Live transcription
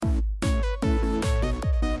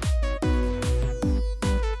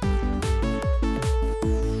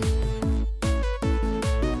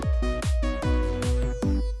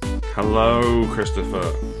Hello, Christopher.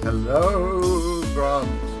 Hello, Grant.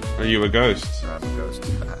 Are you a ghost? I'm a ghost.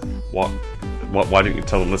 What? Why didn't you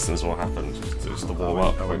tell the listeners what happened? Just to warm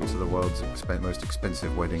up. I went to the world's most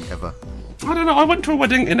expensive wedding ever. I don't know. I went to a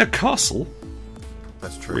wedding in a castle.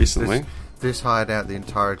 That's true. Recently. This hired out the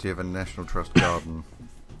entirety of a National Trust garden.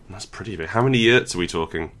 That's pretty big. How many yurts are we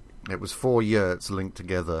talking? It was 4 yurts linked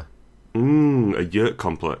together. A yurt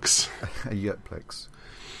complex. A yurtplex.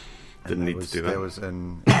 Didn't need to do that. There was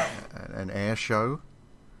an air show.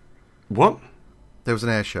 What? There was an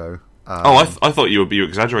air show. I thought you were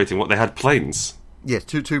exaggerating. What, they had planes? Yes,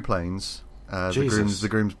 two planes. The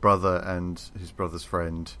groom's brother and his brother's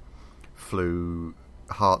friend flew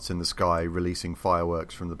hearts in the sky, releasing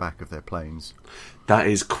fireworks from the back of their planes. That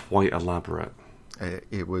is quite elaborate.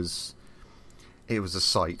 It was a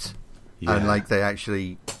sight, Yeah.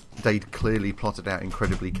 and they'd clearly plotted out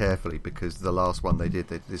incredibly carefully, because the last one they did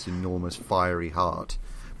this enormous fiery heart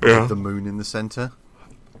with the moon in the centre.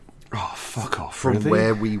 Oh, fuck off! From really?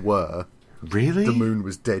 where we were, really, the moon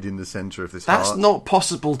was dead in the centre of this That's heart. not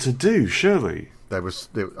possible to do, surely. I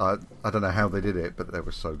don't know how they did it, but they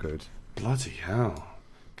were so good. Bloody hell!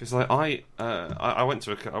 Because I went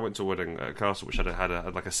to a wedding at a castle which had a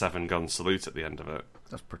 7-gun salute at the end of it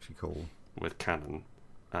That's pretty cool. with cannon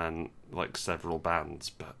and like several bands.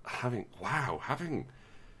 But having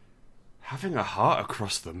a heart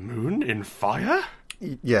across the moon in fire?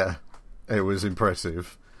 Yeah, it was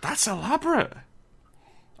impressive. That's elaborate.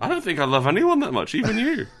 I don't think I love anyone that much, even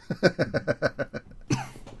you.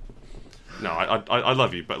 No, I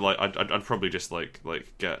love you, but like I'd probably just like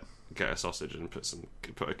get a sausage and put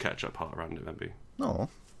a ketchup heart around it. Maybe. No,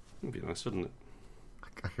 It'd be nice, wouldn't it?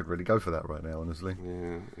 I could really go for that right now, honestly.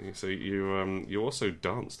 Yeah. So you also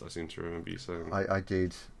danced. I seem to remember you saying. I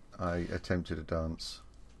did. I attempted a dance.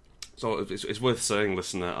 So it's worth saying,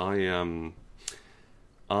 listener.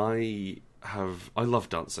 I love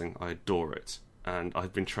dancing. I adore it, and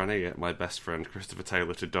I've been trying to get my best friend Christopher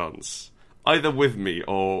Taylor to dance, either with me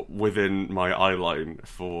or within my eye line,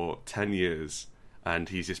 for 10 years. And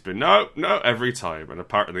he's just been no every time. And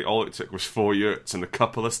apparently all it took was 4 yurts and a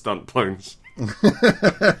couple of stunt planes.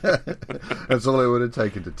 That's all it would have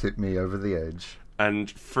taken to tip me over the edge.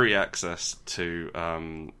 And free access to,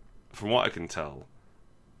 from what I can tell,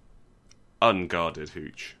 unguarded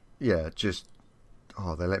hooch. Yeah,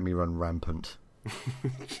 they let me run rampant.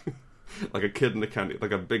 Like a kid in a candy,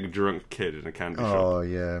 like a big drunk kid in a candy shop. Oh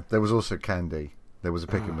yeah, there was also candy. There was a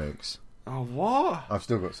pick and mix. Oh, what? I've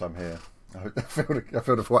still got some here. I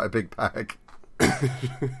filled quite a big bag.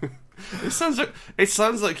 It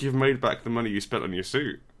sounds like you've made back the money you spent on your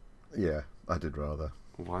suit. Yeah, I did rather.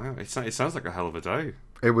 Wow, it sounds like a hell of a day.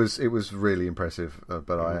 It was really impressive,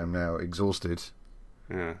 but I am now exhausted.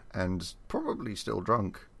 Yeah, and probably still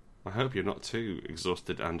drunk. I hope you're not too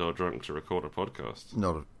exhausted and/or drunk to record a podcast.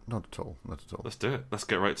 Not at all. Let's do it. Let's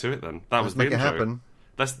get right to it then. Let's make the intro. it happen.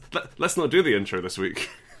 Let's not do the intro this week.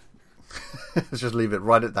 Let's just leave it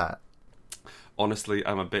right at that. Honestly,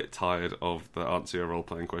 I'm a bit tired of the answer your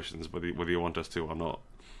role-playing questions, whether you want us to or not.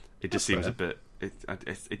 It just seems a bit.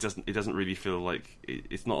 It doesn't really feel like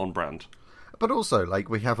it's not on brand. But also, like,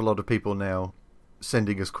 we have a lot of people now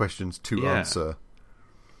sending us questions to answer.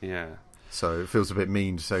 Yeah. So it feels a bit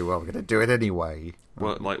mean to say, "Well, we're going to do it anyway."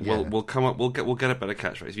 Well, we'll come up. We'll get a better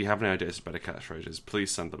catchphrase. If you have any ideas for better catchphrases, please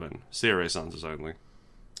send them in. Serious answers only.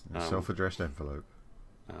 Self-addressed envelope.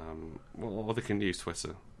 Or they can use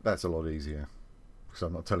Twitter. That's a lot easier, because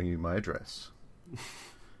I'm not telling you my address.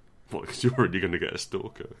 What? Because you're already going to get a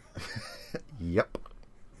stalker. Yep.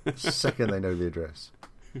 Second they know the address.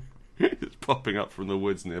 It's popping up from the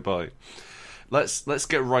woods nearby. Let's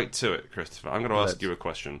get right to it, Christopher. I'm going to ask you a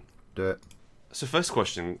question. Do it. So first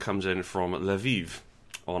question comes in from Leviv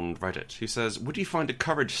on Reddit. He says, would you find a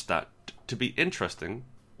courage stat to be interesting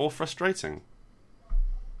or frustrating?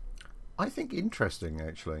 I think interesting,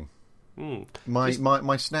 actually. Mm.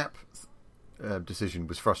 My snap decision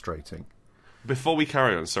was frustrating. Before we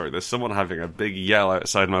carry on, sorry, there's someone having a big yell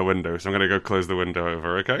outside my window, so I'm going to go close the window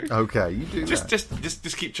over, okay? Okay, you do that.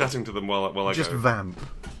 Just keep chatting to them while I go. Just vamp.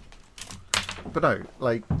 But no,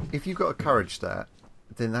 like, if you've got a courage stat,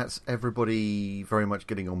 then that's everybody very much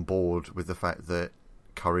getting on board with the fact that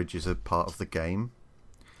courage is a part of the game.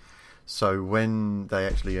 So when they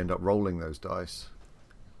actually end up rolling those dice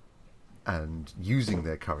and using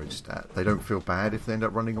their courage stat, they don't feel bad if they end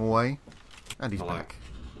up running away. And he's back.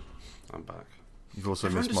 I'm back. You've also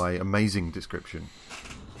missed my amazing description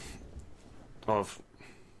of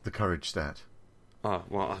the courage stat. Oh,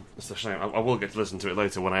 well, it's a shame. I will get to listen to it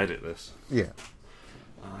later when I edit this. Yeah.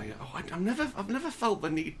 I've never felt the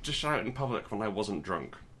need to shout in public when I wasn't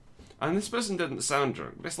drunk. And this person didn't sound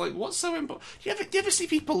drunk. It's like, what's so important? Do you ever see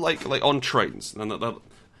people like on trains, and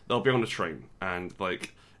they'll be on a train, and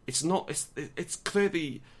like it's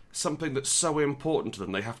clearly something that's so important to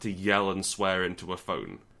them they have to yell and swear into a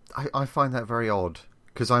phone. I find that very odd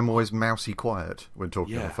because I'm always mousy quiet when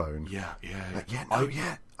talking on the phone.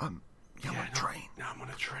 I'm on a train. No, I'm on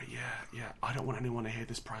a train. Yeah. I don't want anyone to hear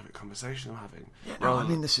this private conversation I'm having. Yeah, no,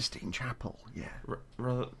 I'm in the Sistine Chapel. Yeah.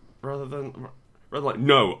 Rather than like,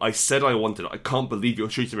 no, I said I wanted it. I can't believe you're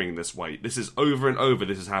treating me in this way. This is over and over.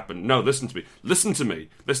 This has happened. No, listen to me. Listen to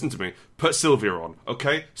me. Put Sylvia on,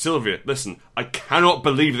 okay? Sylvia, listen. I cannot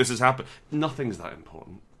believe this has happened. Nothing's that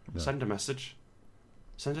important. No. Send a message.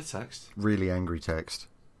 Send a text. Really angry text.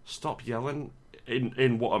 Stop yelling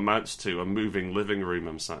in what amounts to a moving living room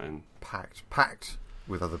I'm sat in. Packed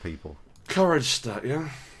with other people. Courage stat, yeah?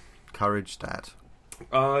 Courage stat.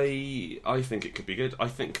 I think it could be good. I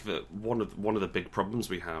think that one of the big problems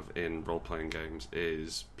we have in role-playing games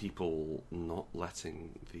is people not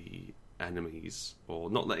letting the enemies or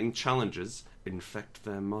not letting challenges infect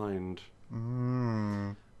their mind.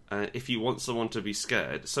 If you want someone to be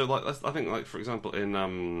scared, so like I think like for example in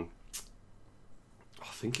I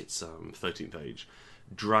think it's 13th Age,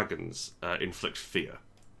 dragons inflict fear.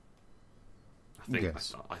 I think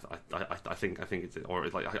yes. I think it's, or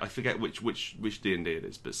like I forget which D&D it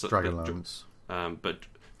is, but Dragonlance. But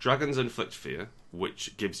dragons inflict fear,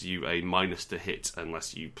 which gives you a minus to hit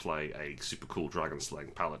unless you play a super cool dragon slaying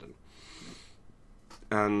paladin,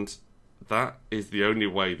 and that is the only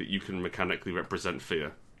way that you can mechanically represent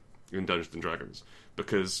fear in Dungeons and Dragons,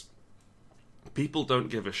 because people don't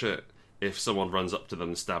give a shit if someone runs up to them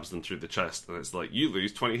and stabs them through the chest, and it's like, you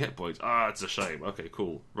lose 20 hit points. It's a shame. Okay,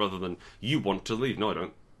 cool. Rather than, you want to leave. No, I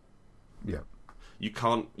don't. Yeah. You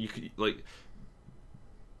can't, like,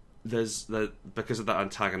 because of that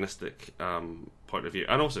antagonistic point of view,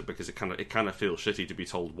 and also because it kind of feels shitty to be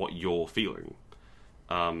told what you're feeling.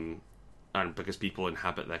 And because people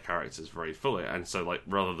inhabit their characters very fully, and so, like,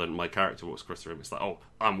 rather than my character walks across the room, it's like, oh,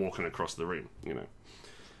 I'm walking across the room, you know.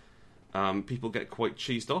 People get quite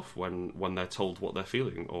cheesed off when they're told what they're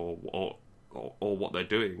feeling or what they're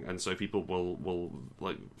doing, and so people will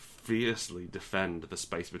like fiercely defend the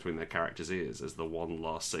space between their characters' ears as the one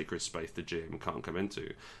last sacred space the GM can't come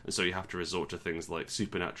into, and so you have to resort to things like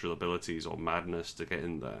supernatural abilities or madness to get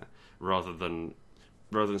in there, rather than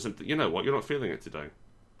simply, you know what, you're not feeling it today.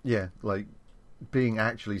 Yeah, like being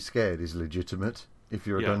actually scared is legitimate if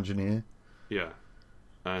you're a Dungeoneer. Yeah,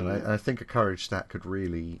 and I think a courage stat could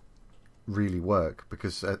really work,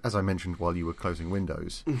 because as I mentioned while you were closing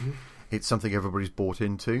windows, it's something everybody's bought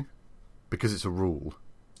into because it's a rule.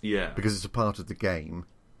 Yeah, because it's a part of the game.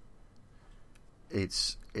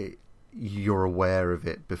 You're aware of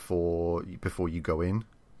it before you go in.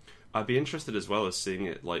 I'd be interested as well as seeing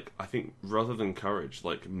it, like, I think rather than courage,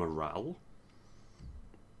 like morale.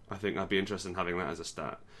 I think I'd be interested in having that as a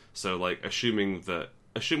stat. So, like, assuming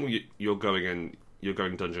you're going in. You're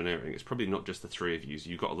going dungeoneering, it's probably not just the three of you.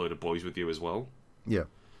 You've got a load of boys with you as well. Yeah.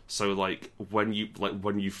 So like when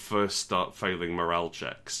you first start failing morale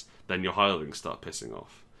checks, then your hirelings start pissing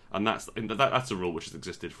off, and that's a rule which has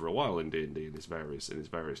existed for a while in D&D in its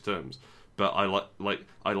various terms. But I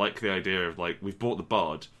like the idea of, like, we've bought the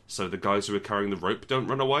bard, so the guys who are carrying the rope don't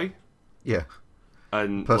run away. Yeah.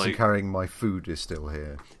 And the person carrying my food is still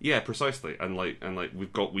here. Yeah, precisely. And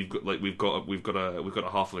we've got a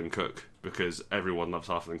halfling cook, because everyone loves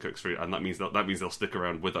halfling cooks' food, and that means they'll stick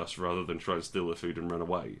around with us rather than try and steal the food and run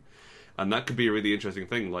away. And that could be a really interesting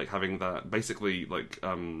thing, like having that basically like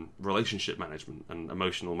relationship management and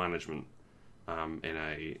emotional management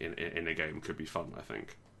in a game could be fun, I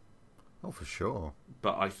think. Oh, for sure.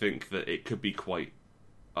 But I think that it could be quite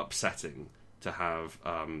upsetting to have.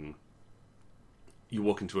 You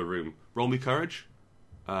walk into a room, roll me courage.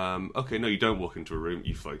 Okay, no, you don't walk into a room,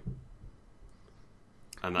 you flee.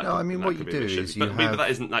 And that what you do is but that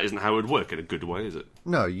isn't how it would work in a good way, is it?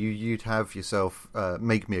 No, you'd have yourself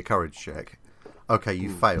make me a courage check. Okay, you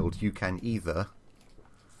failed. You can either.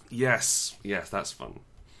 Yes, that's fun.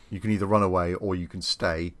 You can either run away or you can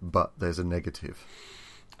stay, but there's a negative.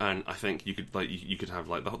 And I think you could have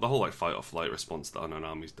like the whole like fight or flight response that Unknown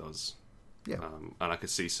Armies does. Yeah. And I could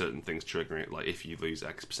see certain things triggering it, like if you lose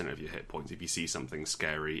X% of your hit points, if you see something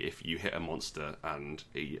scary, if you hit a monster and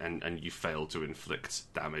you fail to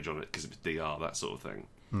inflict damage on it because it's DR, that sort of thing.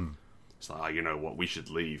 It's like, you know what, we should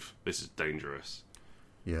leave. This is dangerous.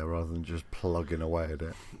 Yeah, rather than just plugging away at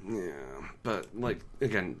it. Yeah, but like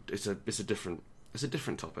again, it's a different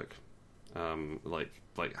topic. Like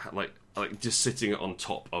just sitting on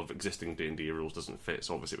top of existing D&D rules doesn't fit.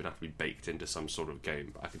 So obviously it would have to be baked into some sort of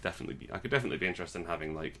game. But I could definitely be interested in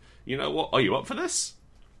having, like, you know what? Are you up for this?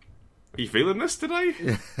 Are you feeling this today?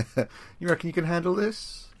 Yeah. You reckon you can handle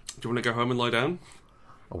this? Do you want to go home and lie down?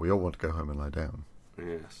 Oh, we all want to go home and lie down.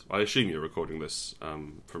 Yes. I assume you're recording this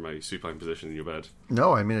from a supine position in your bed.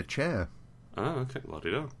 No, I'm in a chair. Ah, okay.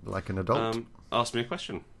 La-di-da. Like an adult. Ask me a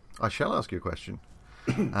question. I shall ask you a question.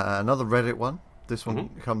 Another Reddit one. This one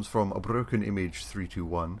comes from a broken image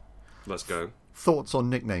 321. Let's go. Thoughts on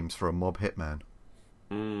nicknames for a mob hitman?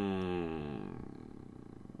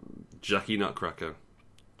 Jackie Nutcracker.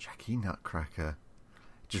 Jackie Nutcracker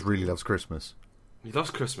just really loves Christmas. He loves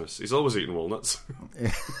Christmas. He's always eating walnuts.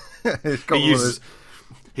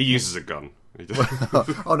 He uses a gun.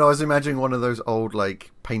 Oh no, I was imagining one of those old,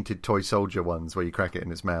 like, painted toy soldier ones where you crack it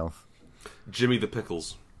in its mouth. Jimmy the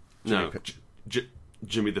Pickles.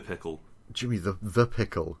 Jimmy the Pickle. Jimmy the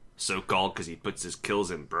Pickle. So called because he puts his kills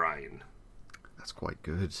in brine. That's quite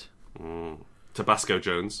good. Tabasco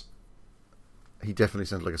Jones. He definitely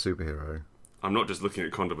sounds like a superhero. I'm not just looking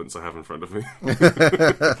at condiments I have in front of me.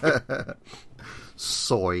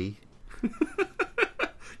 Soy.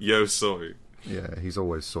 Yo, soy. Yeah, he's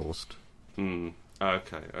always sauced.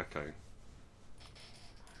 Okay.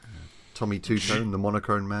 Tommy Two-Tone, the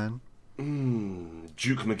monochrome man.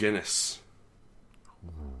 Duke McGuinness.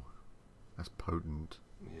 Ooh, that's potent.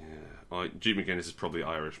 Yeah. Duke McGuinness is probably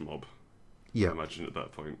Irish mob. Yeah. I imagine at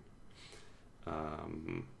that point.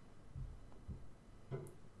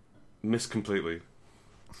 Missed completely.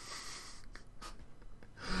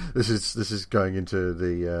 This is going into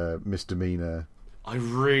the misdemeanor. I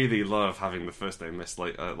really love having the first name miss,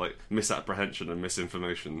 like misapprehension and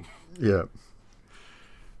misinformation. Yeah.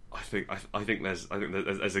 I think there's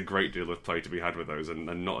a great deal of play to be had with those, and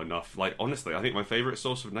not enough. Like, honestly, I think my favourite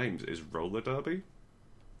source of names is roller derby.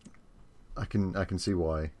 I can see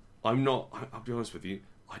why. I'll be honest with you,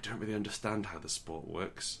 I don't really understand how the sport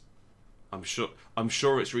works. I'm sure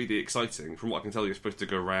it's really exciting. From what I can tell, you're supposed to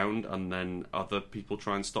go round, and then other people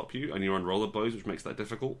try and stop you, and you're on rollerblades, which makes that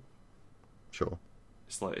difficult. Sure.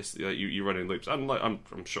 It's like you run in loops, and like I'm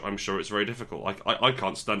sure it's very difficult. I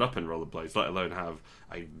can't stand up in rollerblades, let alone have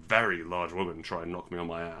a very large woman try and knock me on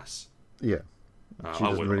my ass. Yeah, she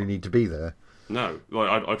doesn't really need to be there. No,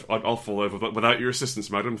 like I'll fall over, but without your assistance,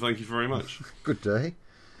 madam. Thank you very much. Good day.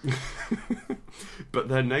 But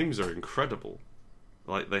their names are incredible.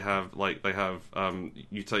 They have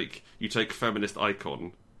you take feminist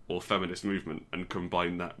icon or feminist movement and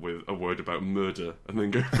combine that with a word about murder and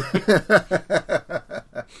then go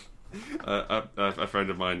a friend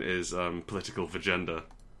of mine is political vagenda.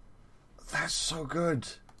 That's so good.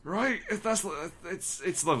 Right?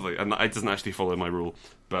 It's lovely, and it doesn't actually follow my rule,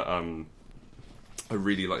 but I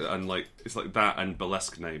really like that, and like it's like that and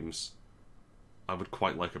burlesque names. I would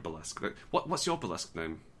quite like a burlesque. What's your burlesque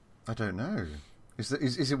name? I don't know.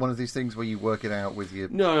 Is it one of these things where you work it out with your...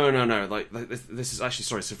 No. Like this is actually,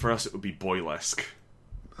 sorry. So for us, it would be boylesque.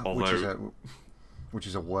 Which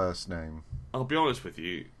is a worse name. I'll be honest with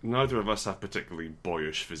you. Neither of us have particularly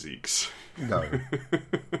boyish physiques. No.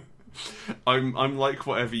 I'm like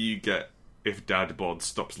whatever you get if Dad Bod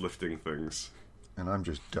stops lifting things. And I'm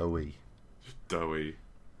just doughy. Doughy.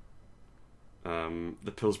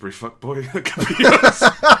 The Pillsbury fuckboy. That could be us.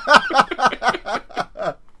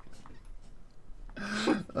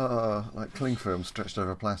 Like cling film stretched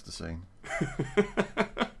over plasticine.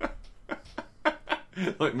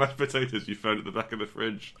 Like mashed potatoes you found at the back of the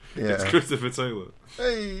fridge. Yeah. It's Christopher Taylor.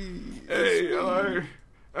 Hey, hello.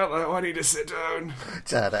 Hello, I need to sit down.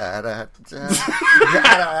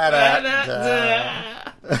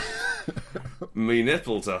 Me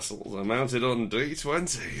nipple tassels are mounted on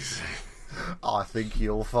D20s. I think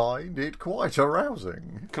you'll find it quite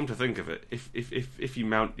arousing. Come to think of it, if you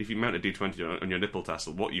mount a D20 on your nipple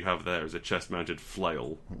tassel, what you have there is a chest-mounted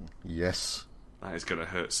flail. Yes, that is going to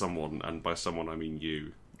hurt someone, and by someone I mean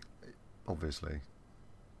you. Obviously.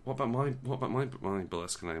 What about my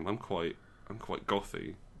burlesque name? I'm quite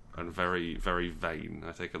gothy and very, very vain.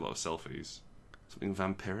 I take a lot of selfies. Something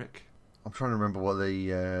vampiric. I'm trying to remember what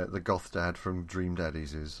the goth dad from Dream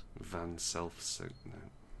Daddies is. Van Self-Sync. No.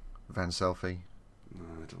 Van Selfie? No,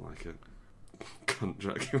 I don't like it. Cunt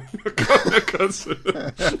Dracula. Cut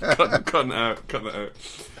that out.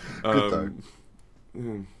 Good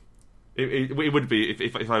though. It would be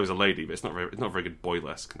if I was a lady, but it's not a very good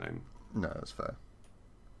boylesque name. No, that's fair.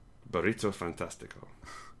 Burrito Fantastico.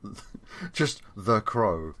 Just the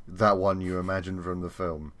Crow, that one you imagined from the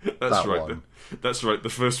film. That's that right. One. That's right. The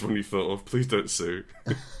first one you thought of. Please don't sue.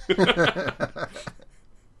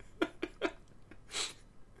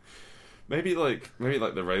 Maybe like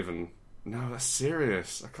the Raven. No, that's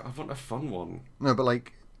serious. I want a fun one. No, but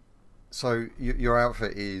like, so your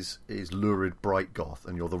outfit is lurid bright goth,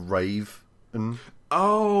 and you're the Rave.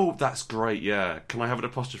 Oh, that's great. Yeah, can I have an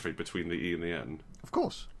apostrophe between the E and the N? Of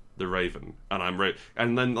course. The Raven, and I'm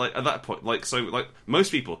and then like at that point, like so, like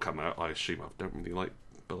most people come out. I assume I don't really like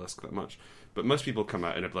burlesque that much, but most people come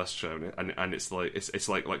out in a burlesque show, and it's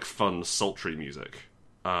like fun, sultry music,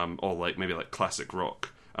 or like maybe like classic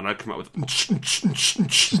rock, and I come out with Happy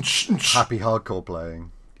hardcore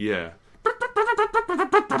playing. Yeah,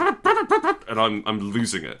 and I'm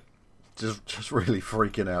losing it. Just really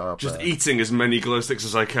freaking out up Just there. eating as many glow sticks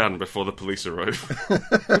as I can before the police arrive.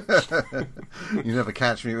 You never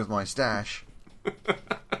catch me with my stash.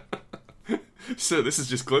 So this is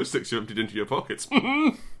just glow sticks you emptied into your pockets.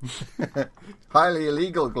 Highly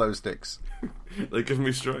illegal glow sticks. They give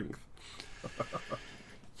me strength.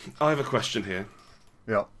 I have a question here.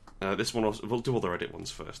 Yeah. This one, we'll do all the Reddit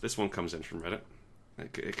ones first. This one comes in from Reddit.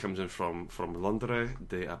 It comes in from Londre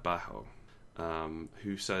de Abajo.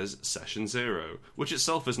 Who says session 0, which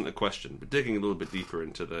itself isn't a question, but digging a little bit deeper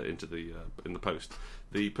into the in the post,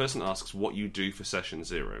 the person asks what you do for session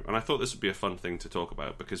 0, and I thought this would be a fun thing to talk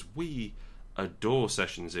about because we adore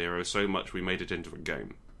session 0 so much we made it into a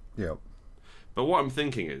game. Yeah. But what I'm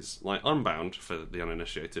thinking is, like, Unbound, for the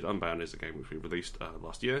uninitiated, Unbound is a game which we released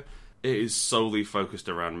last year. It is solely focused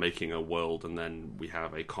around making a world, and then we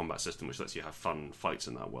have a combat system which lets you have fun fights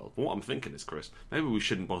in that world. But what I'm thinking is, Chris, maybe we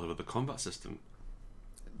shouldn't bother with the combat system.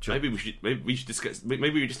 Maybe we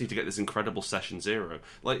just need to get this incredible session 0.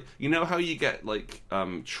 Like, you know how you get like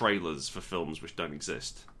trailers for films which don't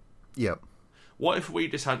exist? Yep. What if we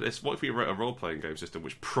just had this? What if we wrote a role-playing game system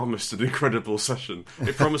which promised an incredible session?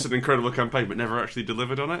 It promised an incredible campaign, but never actually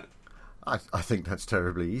delivered on it. I think that's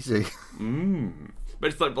terribly easy. But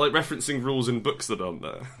it's like referencing rules in books that aren't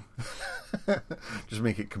there. Just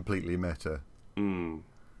make it completely meta.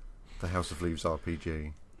 The House of Leaves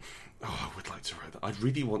RPG. Oh, I would like to write that. I'd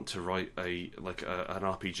really want to write an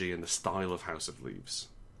RPG in the style of House of Leaves.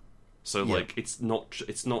 So like it's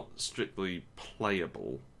not strictly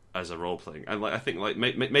playable as a role playing, and like I think like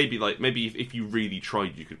maybe if you really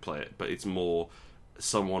tried you could play it, but it's more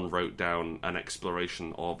someone wrote down an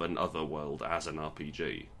exploration of another world as an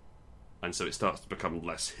RPG, and so it starts to become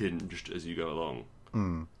less hinged as you go along.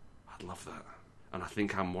 I'd love that, and I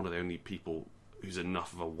think I'm one of the only people who's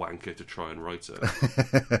enough of a wanker to try and write it.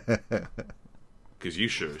 Because you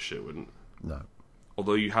sure as shit wouldn't. No.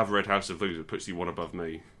 Although you have read House of Leaves, it puts you one above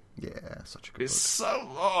me. Yeah, such a good It's book. so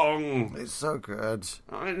long. It's so good.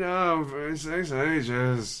 I know, but it takes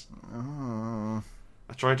ages. Oh.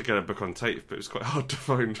 I tried to get a book on tape, but it was quite hard to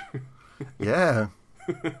find. Yeah.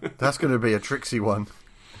 That's going to be a tricksy one.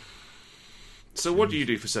 So what do you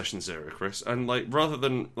do for session 0, Chris? And like rather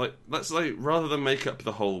than make up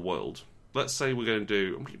the whole world, let's say we're going to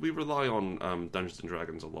do. We rely on Dungeons and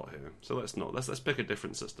Dragons a lot here, so let's pick a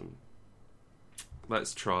different system.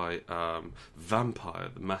 Let's try Vampire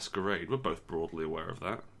the Masquerade. We're both broadly aware of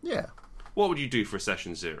that. Yeah. What would you do for a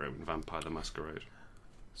session 0 in Vampire the Masquerade?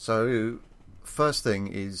 So, first thing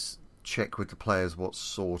is check with the players what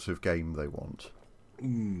sort of game they want.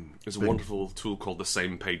 There's a wonderful tool called the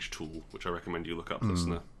Same Page Tool, which I recommend you look up,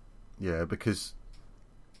 listener. Yeah, because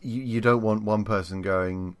you don't want one person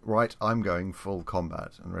going, right, I'm going full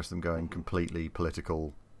combat, and the rest of them going completely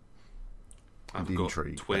political. I've and got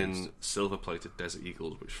intrigue twin based. silver-plated desert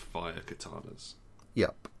eagles which fire katanas.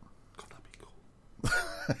 Yep. God, that'd be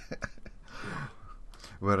cool.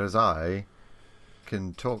 Whereas I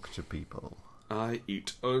can talk to people. I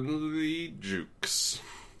eat only jukes.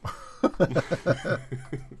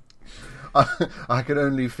 I can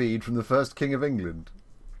only feed from the first King of England.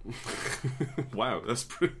 Wow, that's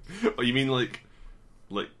pretty... Oh, you mean like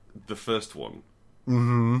the first one?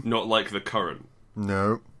 Mm-hmm. Not like the current?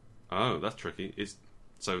 No. Oh, that's tricky.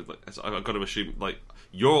 So I've got to assume like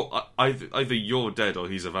either you're dead or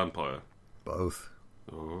he's a vampire. Both.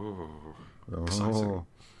 Oh, Oh, exciting.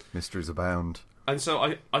 mysteries abound. And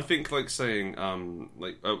so I think like saying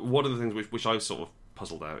one of the things which I've sort of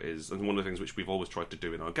puzzled out is, and one of the things which we've always tried to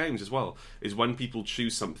do in our games as well, is when people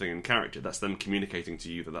choose something in character, that's them communicating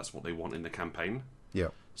to you that that's what they want in the campaign. Yeah.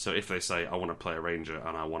 So if they say, I want to play a ranger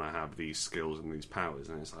and I want to have these skills and these powers,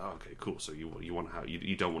 and it's like, oh, okay, cool. So you want to have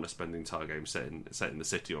you don't want to spend the entire game set in the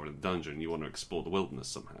city or in the dungeon. You want to explore the wilderness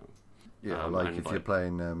somehow. Yeah, And if you're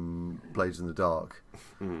playing Blades in the Dark,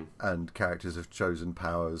 and characters have chosen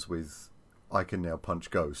powers with, I can now punch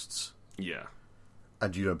ghosts, Yeah,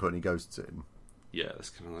 and you don't put any ghosts in. yeah,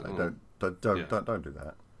 that's kind of like Don't do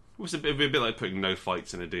that. It'd be a bit like putting no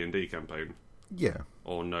fights in a D&D campaign. Yeah.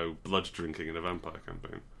 Or no blood drinking in a vampire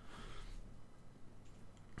campaign.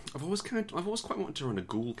 I've always quite wanted to run a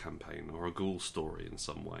ghoul campaign or a ghoul story in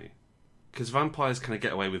some way, because vampires kind of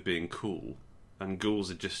get away with being cool, and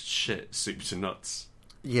ghouls are just shit, soup to nuts.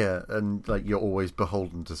 Yeah, and like you're always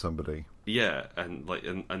beholden to somebody. Yeah, and like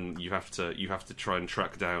and you have to try and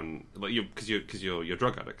track down, like, because you're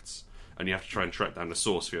drug addicts, and you have to try and track down the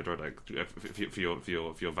source for your drug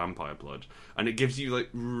for your vampire blood, and it gives you like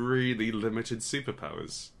really limited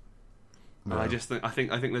superpowers. No. And I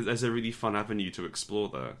think there's a really fun avenue to explore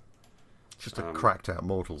there. Just a cracked out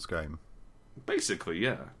Mortals game. Basically,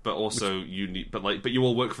 yeah. But also but you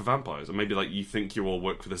all work for vampires, and maybe like you think you all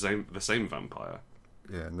work for the same vampire.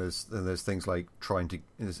 Yeah, and there's things like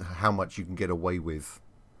how much you can get away with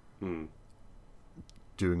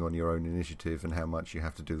doing on your own initiative, and how much you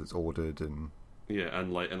have to do that's ordered, and yeah,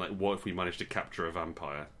 and like what if we manage to capture a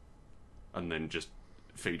vampire, and then just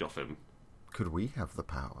feed off him? Could we have the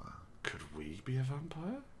power? Could we be a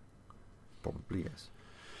vampire? Probably yes.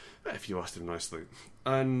 If you asked him nicely.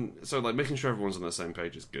 And so, like, making sure everyone's on the same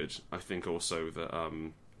page is good. I think also that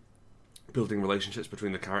building relationships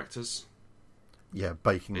between the characters. Yeah,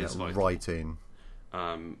 baking that right in.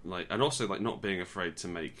 And also like not being afraid to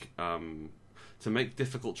make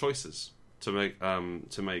difficult choices. So like in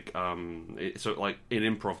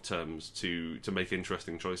improv terms to make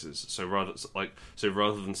interesting choices. So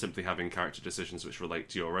rather than simply having character decisions which relate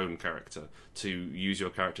to your own character, to use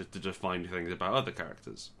your character to define things about other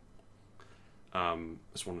characters.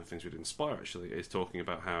 That's one of the things we did in Spire, actually, is talking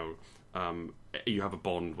about how you have a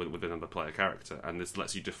bond with another player character, and this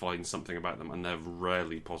lets you define something about them, and they're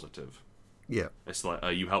rarely positive. Yeah. It's like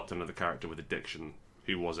you helped another character with addiction.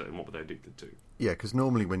 Who was it, and what were they addicted to? Yeah, because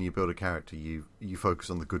normally when you build a character, you focus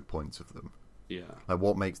on the good points of them. Yeah. Like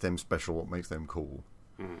what makes them special, what makes them cool.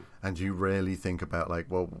 Mm. And you rarely think about, like,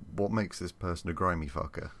 well, what makes this person a grimy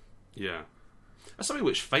fucker? Yeah. That's something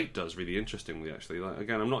which Fate does really interestingly, actually. Like,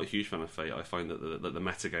 again, I'm not a huge fan of Fate. I find that the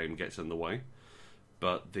metagame gets in the way.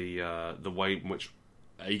 But the way in which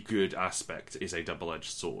a good aspect is a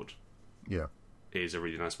double-edged sword. Yeah. Is a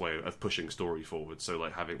really nice way of pushing story forward. So,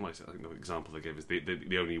 like, having, like, I think the example they gave is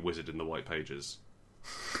the only wizard in the white pages.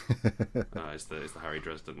 Is the Harry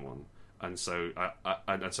Dresden one, and so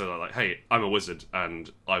like, hey, I'm a wizard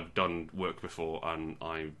and I've done work before and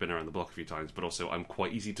I've been around the block a few times, but also I'm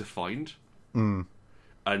quite easy to find.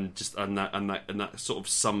 And that sort of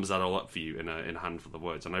sums that all up for you in a handful of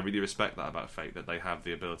words. And I really respect that about Fate, that they have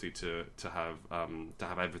the ability to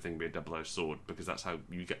have everything be a double-edged sword, because that's how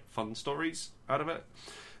you get fun stories out of it.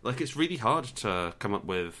 Like, it's really hard to come up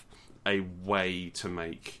with a way to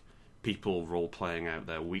make people role-playing out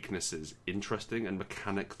their weaknesses interesting and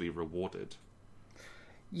mechanically rewarded.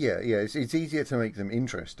 Yeah, it's easier to make them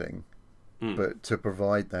interesting, but to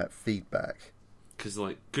provide that feedback. Because,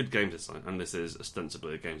 like, good game design, and this is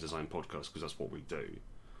ostensibly a games design podcast because that's what we do,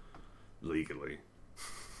 legally.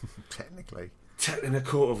 Technically. In a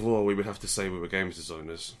court of law, we would have to say we were games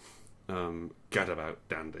designers. Gadabout,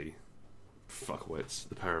 dandy. Fuckwits,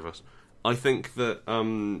 the pair of us. I think that,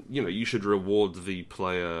 you should reward the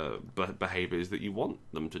player behaviours that you want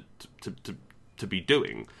them to be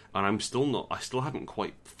doing, and I still haven't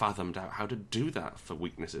quite fathomed out how to do that for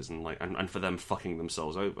weaknesses and for them fucking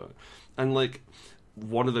themselves over. And like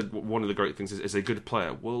one of the great things is a good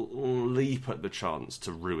player will leap at the chance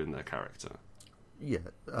to ruin their character. Yeah,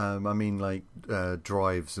 I mean, like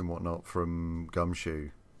drives and whatnot from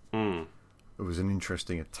Gumshoe. It was an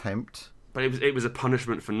interesting attempt, but it was a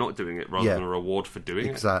punishment for not doing it rather than a reward for doing it.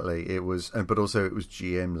 Exactly, it was, but also it was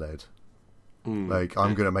GM led. Like,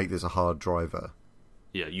 I'm going to make this a hard driver.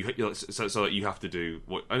 Yeah, so you have to do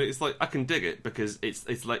what, and it's like, I can dig it, because it's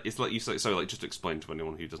like you say. So, like, just explain to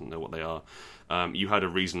anyone who doesn't know what they are. You had a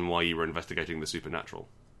reason why you were investigating the supernatural.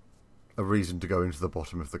 A reason to go into the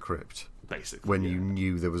bottom of the crypt, basically, when you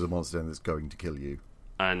knew there was a monster that's going to kill you.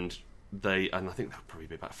 And I think there'll probably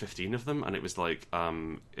be about 15 of them, and it was like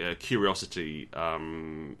curiosity,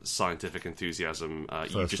 scientific enthusiasm,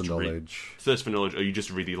 thirst for knowledge, or you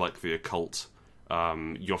just really like the occult.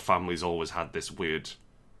 Your family's always had this weird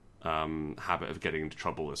habit of getting into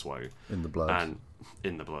trouble this way. In the blood,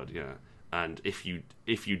 yeah. And if you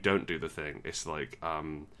don't do the thing, it's like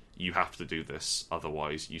you have to do this,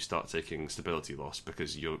 otherwise you start taking stability loss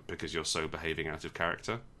because you're so behaving out of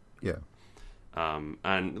character. Yeah.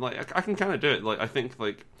 And like I can kind of do it. Like, I think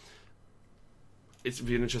like it's an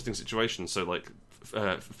interesting situation. So like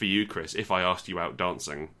for you, Chris, if I asked you out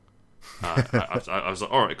dancing, I was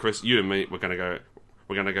like, all right, Chris, you and me, we're gonna go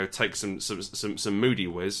take some Moody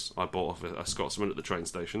Whiz I bought off a Scotsman at the train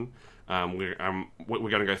station. We're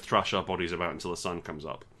gonna go thrash our bodies about until the sun comes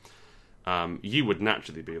up. you would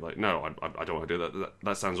naturally be like, no, I don't want to do that.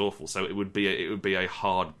 That sounds awful. So it would be a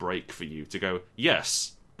hard break for you to go,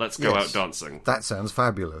 yes, let's go out dancing. That sounds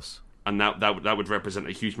fabulous. And that would represent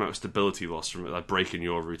a huge amount of stability loss from a break in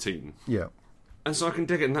your routine. Yeah. And so I can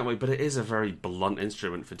dig it in that way, but it is a very blunt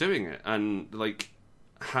instrument for doing it. And like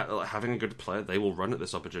having a good player, they will run at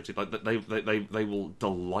this opportunity. Like they will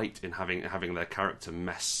delight in having their character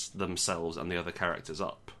mess themselves and the other characters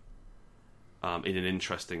up in an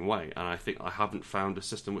interesting way. And I think I haven't found a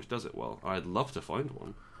system which does it well. I'd love to find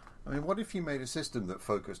one. I mean, what if you made a system that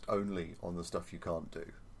focused only on the stuff you can't do?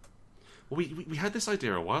 Well, we had this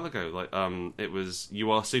idea a while ago. Like it was you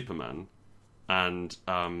are Superman, and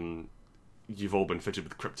you've all been fitted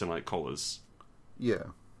with kryptonite collars. Yeah.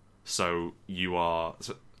 So you are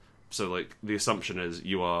so like the assumption is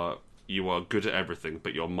you are good at everything,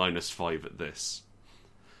 but you're -5 at this.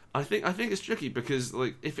 I think it's tricky because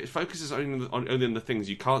like if it focuses only on the things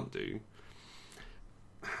you can't do,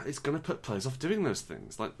 it's going to put players off doing those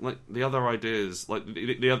things. Like the other ideas, like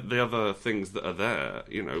the other things that are there.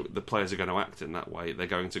 You know, the players are going to act in that way. They're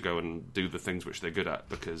going to go and do the things which they're good at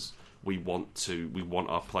because we want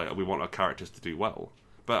our characters to do well.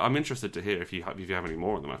 But I'm interested to hear if you have any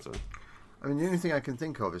more on the matter. I mean, the only thing I can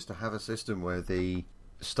think of is to have a system where the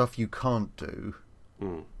stuff you can't do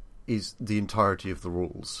is the entirety of the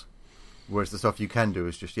rules, whereas the stuff you can do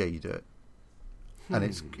is just you do it, and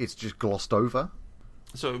it's just glossed over.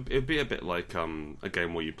 So it'd be a bit like a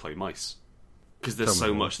game where you play mice, because there's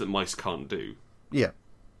so much that mice can't do. Yeah.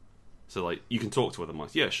 So like you can talk to other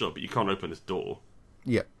mice, yeah, sure, but you can't open this door.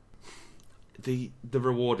 Yeah. The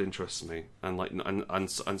reward interests me, and like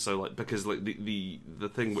and so like because like the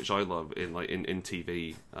thing which I love in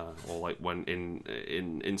TV or like when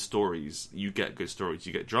in stories, you get good stories,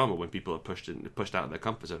 you get drama when people are pushed out of their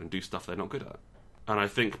comfort zone and do stuff they're not good at. And I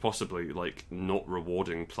think possibly like not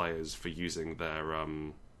rewarding players for using their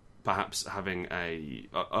perhaps having a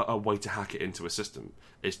way to hack it into a system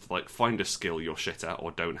is to like find a skill you're shit at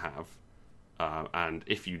or don't have, and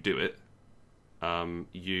if you do it. If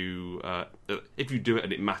you do it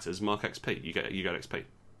and it matters, mark XP. You get XP.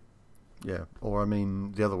 Yeah, or I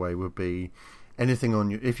mean, the other way would be anything on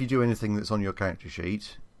your. If you do anything that's on your character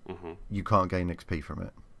sheet, you can't gain XP from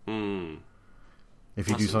it. If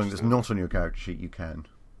you do something that's not on your character sheet, you can.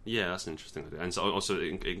 Yeah, that's an interesting idea, and so also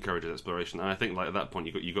it encourages exploration. And I think like at that point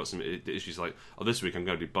you got some issues like, oh, this week I'm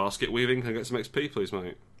going to do basket weaving. Can I get some XP, please,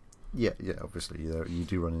 mate? Yeah, obviously you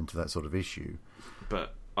do run into that sort of issue,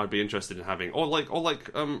 but. I'd be interested in having,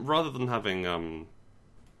 rather than having,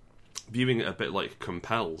 viewing it a bit like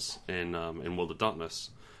compels in World of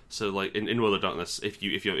Darkness. So, like in World of Darkness, if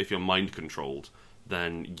you're mind controlled,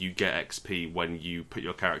 then you get XP when you put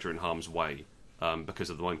your character in harm's way, because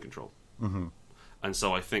of the mind control. Mm-hmm. And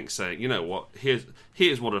so I think saying, you know what,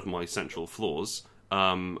 here's one of my central flaws.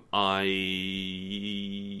 I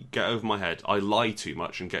get over my head. I lie too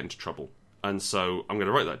much and get into trouble. And so I'm going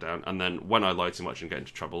to write that down, and then when I lie too much and get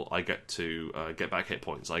into trouble, I get to get back hit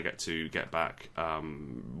points. I get to get back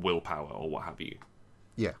willpower or what have you.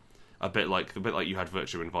 Yeah, a bit like you had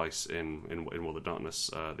Virtue and Vice in World of Darkness,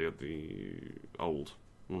 the old,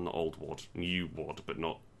 not old WoD, new WoD, but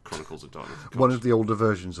not Chronicles of Darkness. One of the older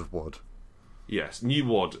versions of WoD. Yes, new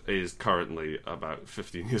WoD is currently about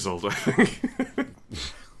 15 years old, I think.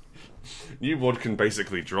 New WoD can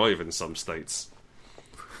basically drive in some states.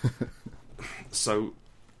 So,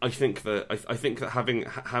 I think that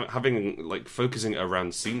having like focusing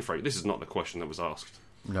around scene frame. This is not the question that was asked.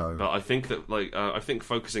 No, but I think that I think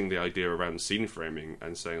focusing the idea around scene framing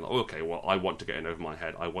and saying, like, okay, well, I want to get in over my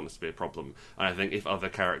head. I want this to be a problem. And I think if other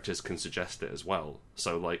characters can suggest it as well.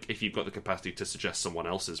 So, like, if you've got the capacity to suggest someone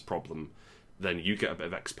else's problem, then you get a bit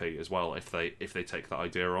of XP as well if they take that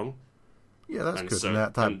idea on. Yeah, that's good. So,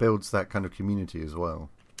 and that builds that kind of community as well.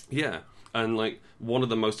 Yeah. And like one of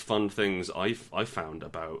the most fun things I found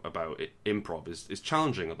about improv is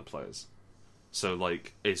challenging other players. So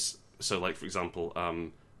like for example,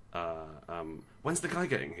 when's the guy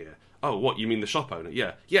getting here? Oh, what, you mean the shop owner?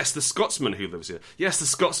 Yeah. Yes, the Scotsman who lives here. Yes, the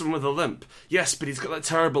Scotsman with a limp. Yes, but he's got that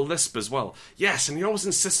terrible lisp as well. Yes, and he always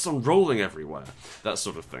insists on rolling everywhere. That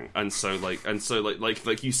sort of thing. And so like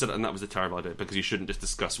you said, and that was a terrible idea because you shouldn't just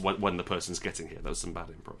discuss when the person's getting here. That was some bad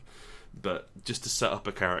improv. But just to set up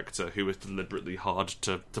a character who is deliberately hard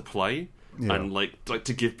to play, and like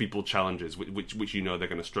to give people challenges which you know they're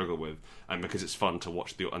going to struggle with, and because it's fun to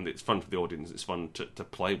watch and it's fun for the audience, it's fun to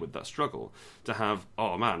play with that struggle. To have,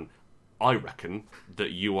 oh man, I reckon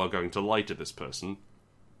that you are going to lie to this person,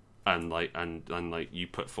 and like you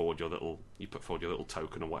put forward your little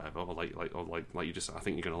token or whatever, or you just, I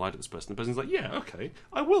think you're going to lie to this person. The person's like, yeah, okay,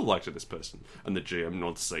 I will lie to this person, and the GM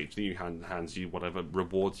nods sagely, you hands you whatever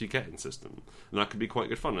rewards you get in system, and that could be quite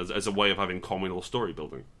good fun as a way of having communal story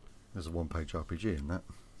building. There's a one-page RPG in that.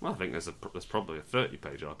 Well, I think there's probably a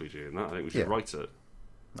 30-page RPG in that. I think we should write it.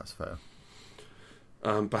 That's fair.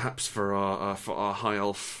 Perhaps for our high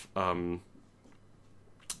elf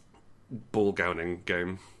ball gowning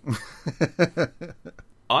game.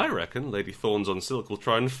 I reckon Lady Thorns on Silk will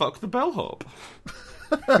try and fuck the bellhop.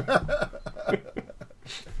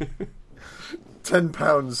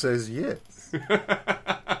 £10 says yes.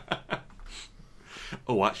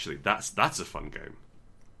 Oh, actually, that's a fun game.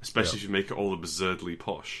 Especially if you make it all absurdly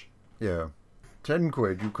posh. Yeah.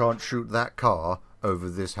 £10, you can't shoot that car over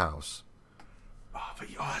this house. But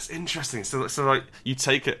that's interesting. So like you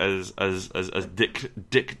take it as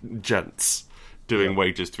dick gents doing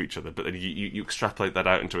wages to each other, but then you extrapolate that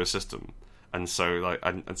out into a system, and so like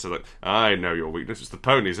I know your weakness. It's the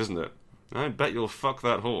ponies, isn't it? I bet you'll fuck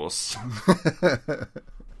that horse.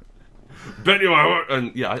 Bet you I won't.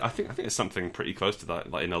 And yeah, I think it's something pretty close to that.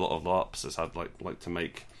 Like in a lot of LARPs, has had like to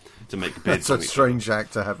make bids. It's a strange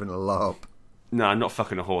act to have in a LARP. No, I'm not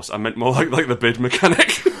fucking a horse. I meant more like the bid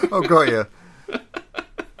mechanic. Oh, got you.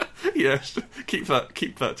 Yes, keep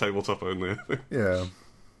that tabletop only. Yeah.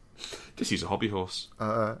 Just use a hobby horse.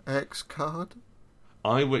 X card.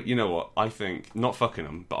 I would. You know what? I think not fucking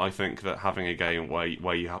them, but I think that having a game where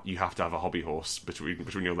you have to have a hobby horse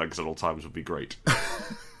between your legs at all times would be great.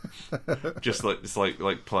 Just like it's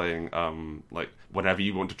like playing like whenever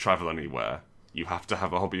you want to travel anywhere, you have to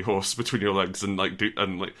have a hobby horse between your legs and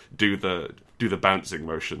do the bouncing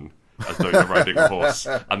motion as though you're riding a horse,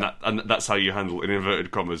 and that's how you handle, in inverted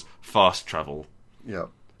commas, fast travel. Yeah.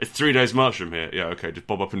 It's 3 days march from here. Yeah, okay, just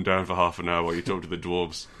bob up and down for half an hour while you talk to the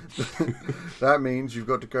dwarves. That means you've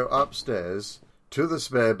got to go upstairs to the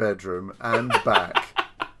spare bedroom and back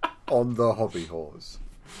on the hobby horse.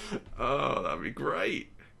 Oh, that'd be great.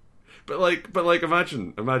 But like,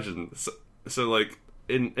 imagine. So like,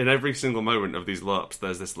 in every single moment of these LARPs,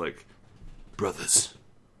 there's this like, brothers,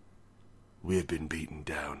 we have been beaten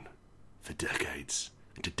down for decades,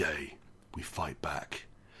 and today we fight back.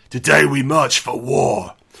 Today we march for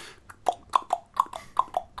war.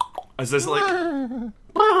 As there's like,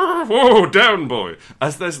 whoa, down boy.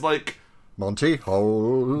 As there's like, Monty,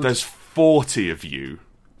 hold. There's 40 of you,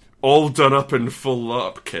 all done up in full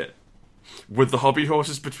LARP kit, with the hobby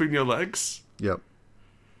horses between your legs. Yep.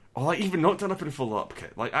 Or like even not done up in full LARP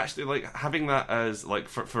kit. Like actually like having that as like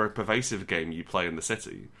for a pervasive game you play in the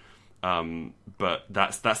city. But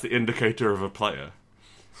that's the indicator of a player,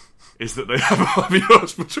 is that they have a hobby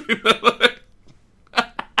horse between their legs.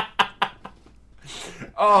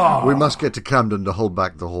 Oh. We must get to Camden to hold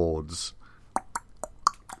back the hordes.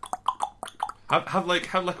 Have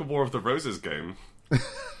like a War of the Roses game.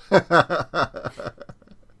 Oh,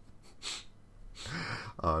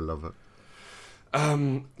 I love it.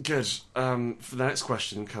 Good. For the next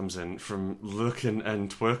question comes in from Lurkin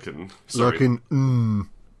and Twerkin. Sorry. Lurkin,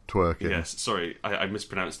 Twerkin. Yes, sorry, I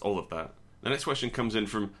mispronounced all of that. The next question comes in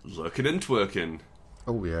from Lurkin and Twerkin.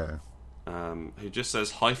 Oh, yeah. Who just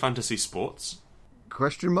says, high fantasy sports?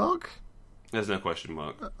 Question mark? There's no question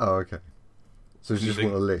mark. Oh, okay. So you just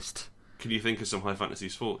want a list. Can you think of some high fantasy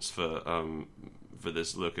sports for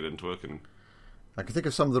this Lurkin and Twerkin? I can think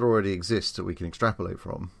of some that already exist that we can extrapolate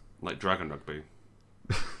from. Like Dragon Rugby.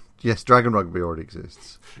 Yes, Dragon Rugby already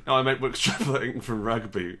exists. No, I meant we're extrapolating from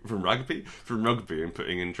rugby and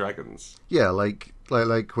putting in dragons. Yeah, like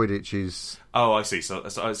Quidditch is. Oh, I see. So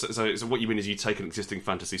what you mean is you take an existing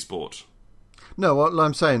fantasy sport. No, what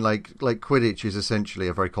I'm saying, like Quidditch is essentially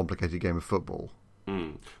a very complicated game of football.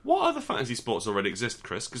 Mm. What other fantasy sports already exist,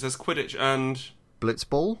 Chris? Because there's Quidditch and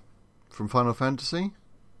Blitzball from Final Fantasy.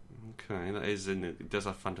 Okay, that is it does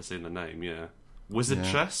have fantasy in the name, yeah. Wizard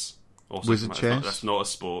chess. Also, Wizard chess. That's not a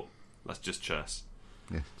sport. That's just chess.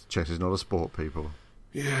 Yeah, chess is not a sport, people.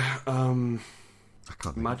 Yeah. I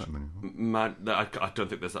can't think of that many. I don't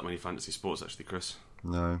think there's that many fantasy sports actually, Chris.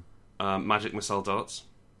 No. Magic missile darts.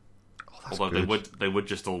 Oh, that's Although good. they would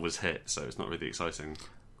just always hit, so it's not really exciting.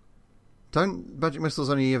 Don't magic missiles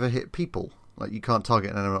only ever hit people? Like you can't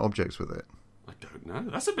target inanimate objects with it. I don't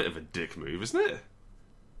know. That's a bit of a dick move, isn't it?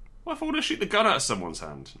 What if I want to shoot the gun out of someone's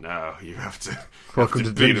hand? No, you have to. Welcome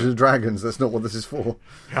to Dungeons and Dragons. That's not what this is for.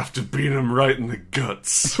 You have to beat him right in the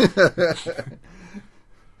guts.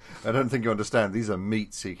 I don't think you understand. These are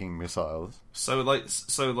meat-seeking missiles. So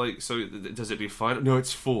does it do fire? No,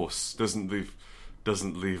 it's force. Doesn't leave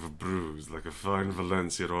a bruise like a fine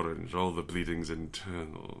Valencia orange. All the bleeding's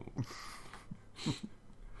internal.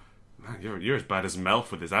 Man, you're as bad as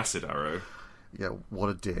Melf with his acid arrow. Yeah, what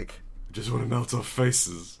a dick. I just want to melt off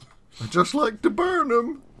faces. I just like to burn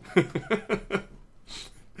them.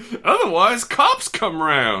 Otherwise, cops come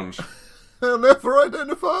round. They'll never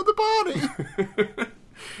identify the body.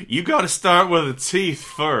 You got to start with the teeth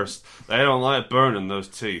first. They don't like burning those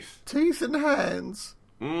teeth. Teeth and hands.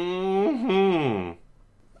 Mm-hmm.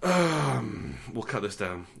 We'll cut this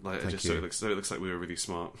down later, Thank just you. so it looks like we were really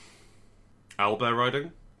smart. Owlbear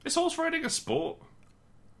riding? Is horse riding a sport?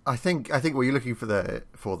 I think what you're looking for there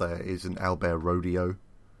is an owlbear rodeo.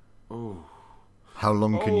 Oh. How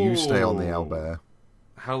long can you stay on the owlbear?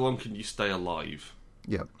 How long can you stay alive?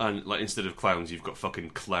 Yeah. And like instead of clowns, you've got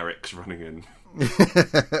fucking clerics running in.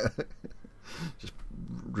 Just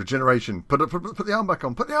regeneration. Put the arm back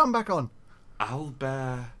on. Put the arm back on.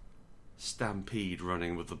 Owlbear stampede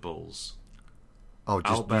running with the bulls. Oh, you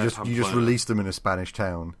just Pamplona. released them in a Spanish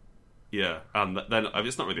town. Yeah, and then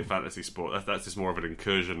it's not really a fantasy sport. That's just more of an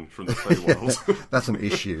incursion from the Feywild. That's an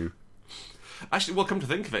issue. Actually, well, come to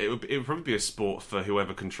think of it, it would probably be a sport for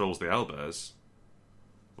whoever controls the owlbears.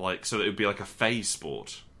 Like, so that it would be like a Fey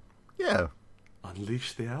sport. Yeah.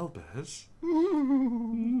 Unleash the owlbears.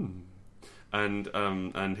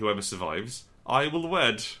 And whoever survives, I will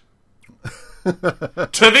wed. To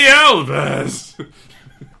the owlbears!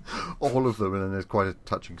 All of them, and then there's quite a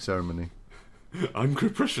touching ceremony. I'm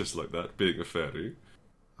capricious like that, being a fairy.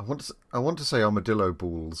 I want to say armadillo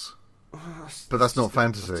balls, but that's not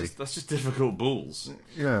fantasy. That's just difficult bulls.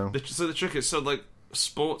 Yeah. So the trick is, like,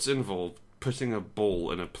 sports involve putting a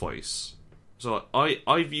ball in a place. So like,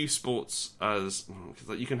 I view sports as, cause,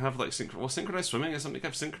 like, you can have like synchronized swimming is something. You can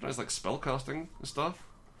have synchronized like spellcasting and stuff.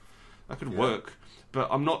 That could work, but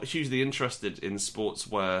I'm not hugely interested in sports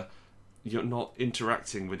where you're not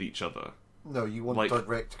interacting with each other. No, you want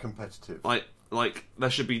direct competitive. Like there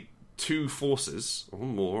should be two forces or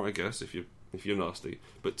more, I guess, if you're nasty,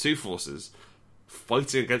 but two forces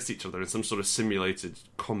fighting against each other in some sort of simulated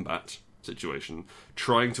combat situation,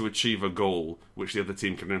 trying to achieve a goal which the other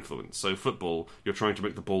team can influence. So football, you're trying to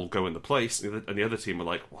make the ball go in the place, and the other team are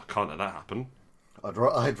like, well, I can't let that happen. I'd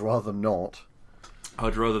rather not.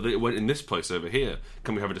 I'd rather that it went in this place over here.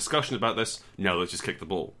 Can we have a discussion about this? No, let's just kick the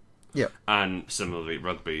ball. Yeah. And similarly,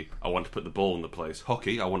 rugby, I want to put the ball in the place.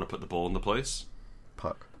 Hockey, I want to put the ball in the place.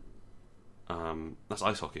 Puck. That's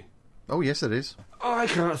ice hockey. Oh, yes, it is. I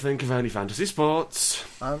can't think of any fantasy sports.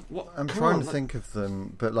 I'm trying to think of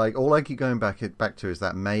them, but like all I keep going back to is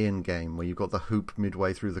that Mayan game where you've got the hoop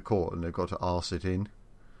midway through the court and they've got to arse it in.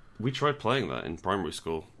 We tried playing that in primary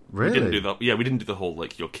school. Really? We didn't do that. Yeah, we didn't do the whole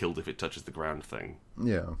like you're killed if it touches the ground thing.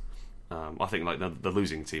 Yeah. I think like the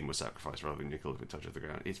losing team was sacrificed rather than you're killed if it touches the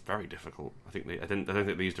ground. It's very difficult. I don't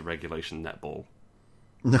think they used a regulation netball.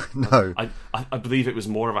 No. I believe it was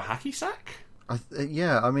more of a hacky sack.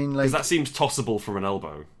 Yeah, I mean, like, Because that seems tossable from an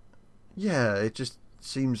elbow. Yeah, it just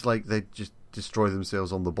seems like they just destroy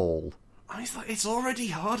themselves on the ball. It's already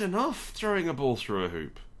hard enough throwing a ball through a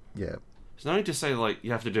hoop. Yeah. It's no need to say like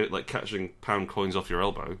you have to do it like catching pound coins off your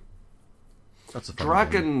elbow. That's a fun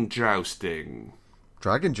Dragon jousting.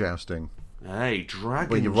 Dragon jousting. Hey, dragon.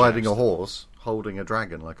 When you're riding a horse, holding a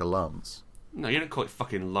dragon like a lance. No, you don't call it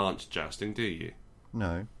fucking lance jousting, do you?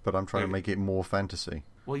 No, but I'm trying to make it more fantasy.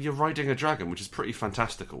 Well, you're riding a dragon, which is pretty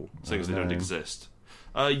fantastical, seeing as they don't exist.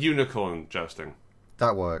 Unicorn jousting.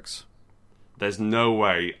 That works. There's no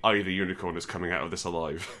way either unicorn is coming out of this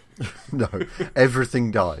alive. No,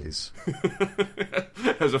 everything dies.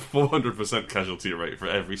 There's a 400% casualty rate for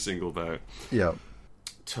every single bear. Yeah.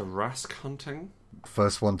 Tarask hunting?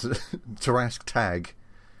 First one to Tarask tag.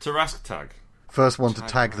 Tarask tag. First one to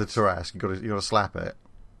tag the Tarask. You got to slap it.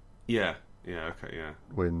 Yeah. Yeah. Okay. Yeah.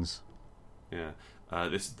 Wins. Yeah.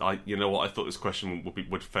 You know what? I thought this question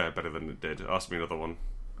would fare better than it did. Ask me another one.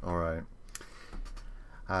 All right.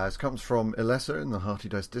 This comes from Elessa in the Hearty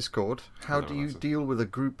Dice Discord. How do you deal with a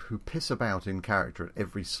group who piss about in character at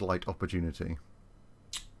every slight opportunity?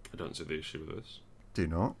 I don't see the issue with this. Do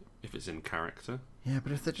not? If it's in character. Yeah,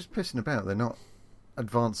 but if they're just pissing about, they're not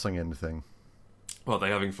advancing anything. Well, are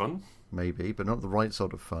they having fun? Maybe, but not the right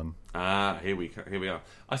sort of fun. Here we are.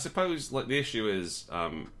 I suppose like the issue is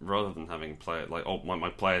rather than having my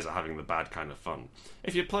players are having the bad kind of fun.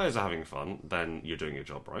 If your players are having fun, then you're doing your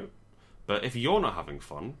job right. But if you're not having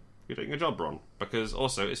fun, you're doing your job wrong. Because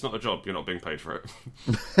also, it's not a job; you're not being paid for it.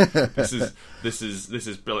 This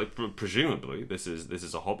is like, presumably this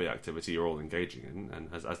is a hobby activity you're all engaging in,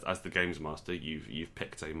 and as the games master, you've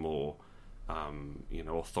picked a more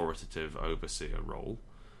authoritative overseer role.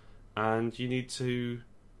 And you need to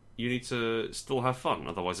you need to still have fun.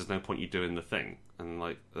 Otherwise, there's no point you doing the thing. And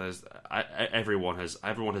like, everyone has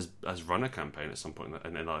run a campaign at some point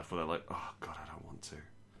in their life where they're like, oh god, I don't want to.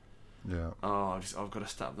 Yeah. Oh, I've got to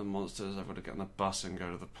stab the monsters. I've got to get on the bus and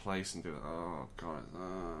go to the place and do that. Oh god,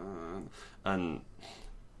 and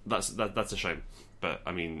that's a shame. But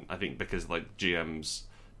I mean, I think because like GMs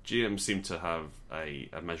seem to have a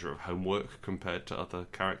measure of homework compared to other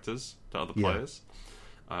characters, to other players.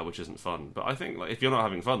 Which isn't fun. But I think like if you're not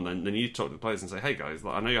having fun, then you talk to the players and say, "Hey guys,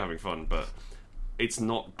 like, I know you're having fun, but it's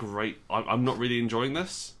not great. I'm not really enjoying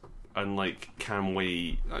this." And like, can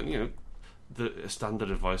we? The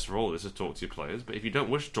standard advice for all is to talk to your players. But if you don't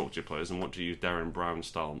wish to talk to your players and want to use Darren Brown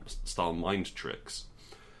style mind tricks,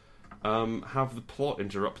 have the plot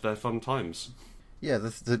interrupt their fun times. Yeah,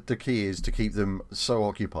 the key is to keep them so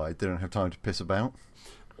occupied they don't have time to piss about.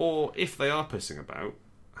 Or if they are pissing about,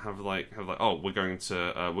 have like oh, we're going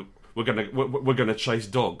to chase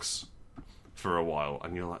dogs for a while,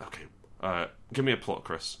 and you're like, okay, give me a plot,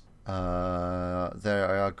 Chris. There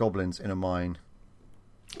are goblins in a mine.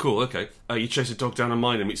 Cool, okay. You chase a dog down a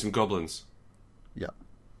mine and meet some goblins. Yeah.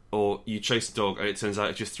 Or you chase a dog and it turns out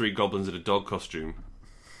it's just 3 goblins in a dog costume.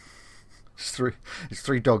 It's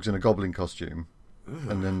three dogs in a goblin costume. Ugh.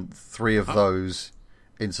 And then 3 of those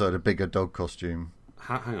inside a bigger dog costume.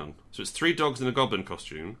 Hang on. So it's 3 dogs in a goblin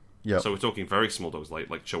costume. Yeah. So we're talking very small dogs,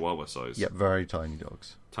 like Chihuahua size. Yeah, very tiny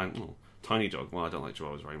dogs. Tiny dog. Well, I don't like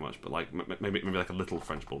Chihuahuas very much, but like maybe like a little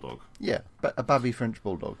French bulldog. Yeah, a babby French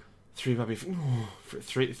bulldog. 3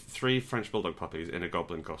 French bulldog puppies in a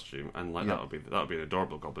goblin costume, and like that would be an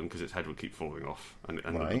adorable goblin because its head would keep falling off, and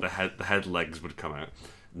right. the head legs would come out,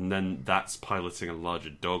 and then that's piloting a larger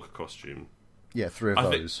dog costume. Yeah, 3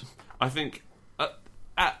 of those. I think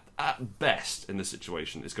at best in this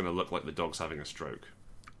situation, it's going to look like the dog's having a stroke.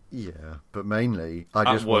 Yeah, but mainly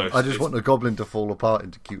I just want the goblin to fall apart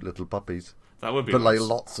into cute little puppies. That would be, but nice. Like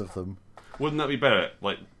lots of them. Wouldn't that be better?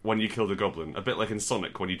 Like when you kill the goblin, a bit like in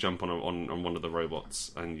Sonic when you jump on one of the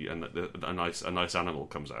robots and a nice animal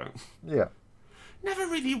comes out. Yeah. Never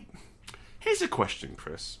really. Here's a question,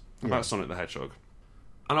 Chris, about Sonic the Hedgehog,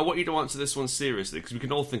 and I want you to answer this one seriously because we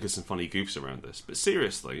can all think of some funny goofs around this. But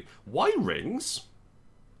seriously, why rings?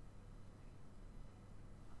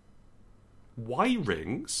 Why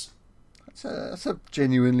rings? That's a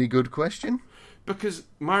genuinely good question. Because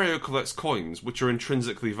Mario collects coins, which are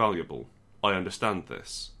intrinsically valuable. I understand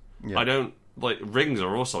this. Yeah. I don't rings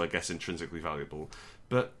are also, I guess, intrinsically valuable,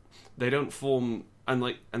 but they don't form.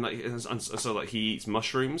 And so he eats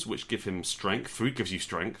mushrooms, which give him strength. Food gives you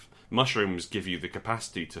strength. Mushrooms give you the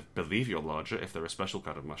capacity to believe you're larger if they're a special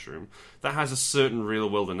kind of mushroom. That has a certain real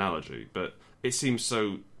world analogy, but it seems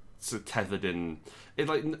so tethered in. It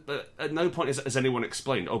at no point has anyone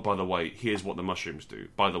explained, oh, by the way, here's what the mushrooms do.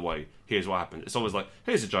 By the way, here's what happens. It's always like,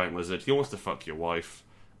 here's a giant lizard. He wants to fuck your wife.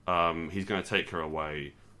 He's going to take her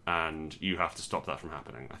away, and you have to stop that from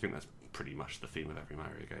happening. I think that's pretty much the theme of every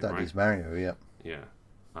Mario game. That right? is Mario, yeah. Yeah.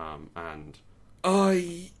 And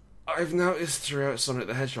I've noticed throughout Sonic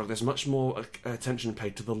the Hedgehog, there's much more attention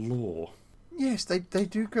paid to the lore. Yes, they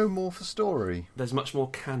do go more for story. There's much more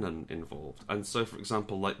canon involved. And so, for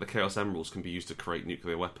example, like the Chaos Emeralds can be used to create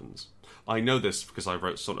nuclear weapons. I know this because I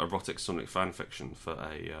wrote erotic Sonic fanfiction for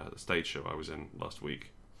a stage show I was in last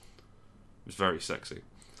week. It was very sexy.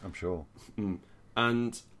 I'm sure.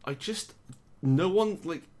 And no one,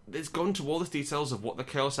 it's gone to all the details of what the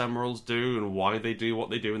Chaos Emeralds do and why they do what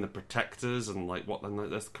they do and the protectors and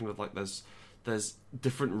there's kind of like there's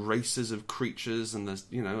different races of creatures and there's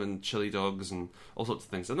and chili dogs and all sorts of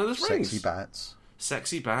things, and then there's rings.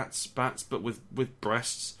 Sexy bats but with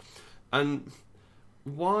breasts. And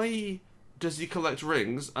why does he collect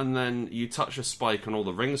rings and then you touch a spike and all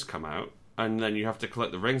the rings come out and then you have to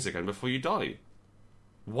collect the rings again before you die?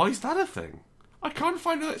 Why is that a thing? I can't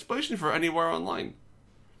find an explanation for it anywhere online.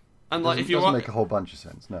 And if you doesn't make a whole bunch of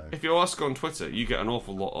sense. No. If you ask on Twitter, you get an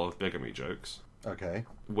awful lot of bigamy jokes. Okay.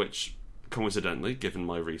 Which, coincidentally, given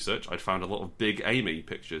my research, I'd found a lot of Big Amy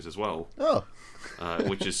pictures as well. Oh.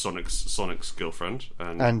 Which is Sonic's girlfriend,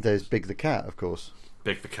 and there's Big the cat, of course.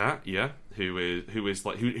 Big the cat, yeah, who's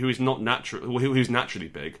naturally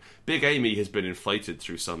big. Big Amy has been inflated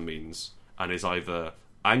through some means and is either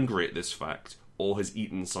angry at this fact or has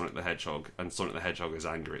eaten Sonic the Hedgehog, and Sonic the Hedgehog is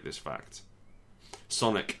angry at this fact.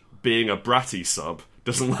 Sonic, being a bratty sub,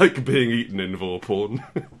 doesn't like being eaten in vor porn.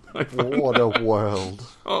 What a world!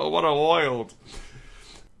 Oh, what a wild!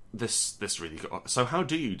 This really got. So how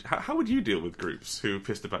would you deal with groups who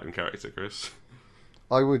pissed about in character, Chris?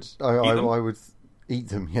 I would eat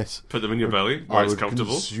them. Yes. Put them in your belly where it's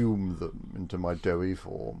comfortable. I would consume them into my doughy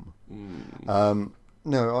form.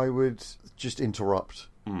 No, I would just interrupt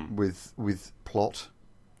with plot.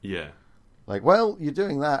 Yeah. Like, well, you're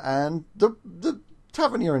doing that, and the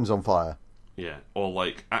tavern you're in's on fire. Yeah. Or,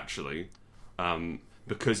 like, actually,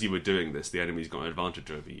 because you were doing this, the enemy's got an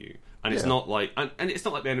advantage over you. And it's not like... And it's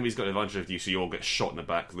not like the enemy's got an advantage over you, so you all get shot in the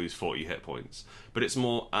back, lose 40 hit points. But it's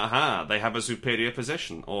more, aha, they have a superior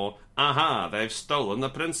position. Or, aha, they've stolen the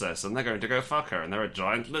princess, and they're going to go fuck her, and they're a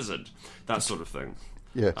giant lizard. That sort of thing.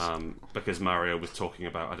 Yes. Because Mario was talking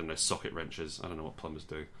about, I don't know, socket wrenches. I don't know what plumbers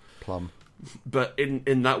do. Plum. But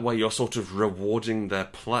in that way, you're sort of rewarding their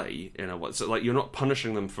play in a way. So, like, you're not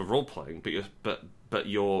punishing them for role playing, but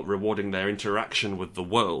you're rewarding their interaction with the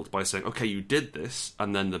world by saying, okay, you did this,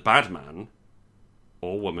 and then the bad man,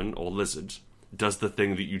 or woman, or lizard, does the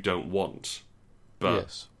thing that you don't want.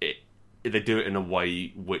 But they do it in a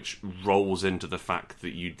way which rolls into the fact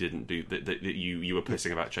that you didn't do that you were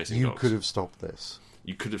pissing about chasing dogs. You could have stopped this.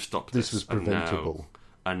 You could have stopped this. This was preventable.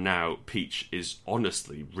 And now Peach is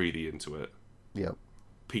honestly really into it. Yep.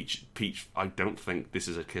 Peach, I don't think this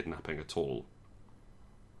is a kidnapping at all.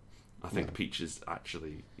 I think Peach is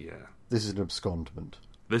actually, This is an abscondment.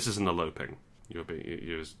 This is an eloping. You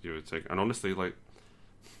were taking, and honestly, like,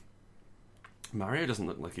 Mario doesn't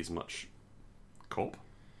look like he's much cop.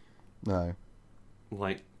 No.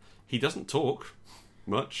 Like, he doesn't talk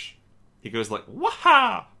much. He goes like,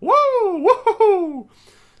 waha! Woo! Woohoo!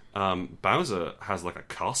 Bowser has like a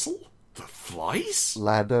castle that flies?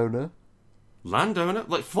 Landowner?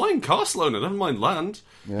 Like flying castle owner, never mind land.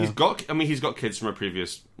 Yeah. He's got kids from a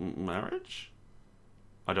previous marriage?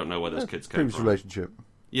 I don't know where those kids came Previous from. relationship.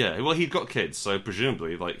 Yeah, well, he's got kids, so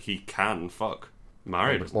presumably, like, he can fuck.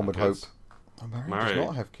 Mario doesn't One would have kids. hope. Oh, Mario does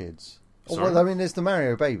not have kids. Oh, Sorry? well, I mean, there's the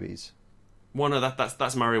Mario babies. Well, no,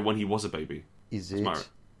 that's Mario when he was a baby. Is it? Mario.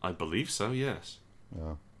 I believe so. Yes.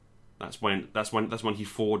 Oh. That's when he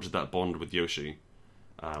forged that bond with Yoshi,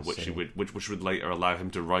 which would later allow him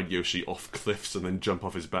to ride Yoshi off cliffs and then jump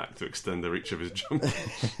off his back to extend the reach of his jump.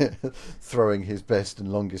 Throwing his best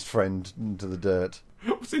and longest friend into the dirt.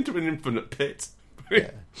 It's into an infinite pit. Yeah.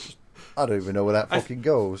 I don't even know where that fucking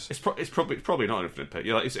goes. It's probably not an infinite pit.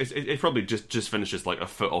 Yeah, like, it probably just finishes like a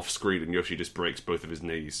foot off screen and Yoshi just breaks both of his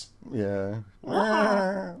knees. Yeah.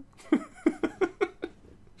 I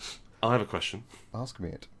have a question. Ask me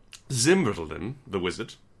it. Zimmerlin, the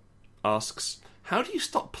wizard, asks, how do you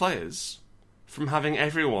stop players from having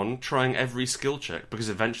everyone trying every skill check because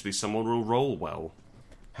eventually someone will roll well?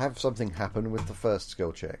 Have something happen with the first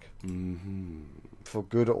skill check. Mm-hmm. For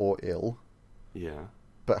good or ill. Yeah.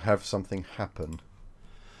 But have something happen.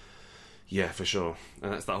 Yeah, for sure.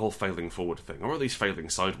 And that's that whole failing forward thing, or at least failing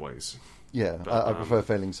sideways. Yeah, but, I prefer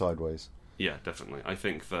failing sideways. Yeah, definitely. I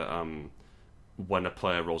think that when a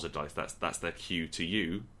player rolls a dice, that's their cue to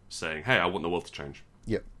you, saying, hey, I want the world to change.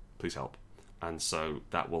 Yep. Please help. And so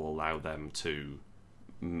that will allow them to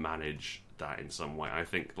manage that in some way. I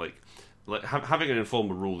think, like having an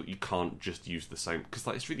informal rule that you can't just use the same... Because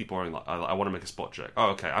it's really boring. Like, I want to make a spot check. Oh,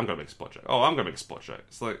 okay, I'm going to make a spot check. Oh, I'm going to make a spot check.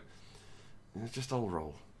 It's like... just all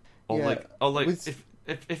roll. Or if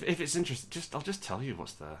it's interesting, I'll just tell you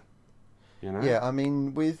what's there. You know? Yeah, I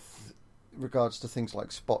mean, with regards to things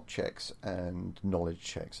like spot checks and knowledge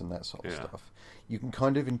checks and that sort of stuff, you can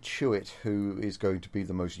kind of intuit who is going to be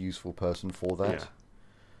the most useful person for that.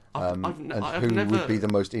 Yeah. Would be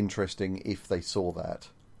the most interesting if they saw that.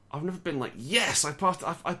 I've never been like, yes, I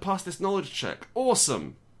passed this knowledge check.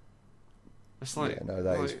 Awesome. It's like, yeah, no,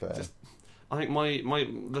 that is fair. I think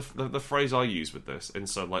the phrase I use with this, and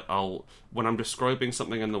so like when I'm describing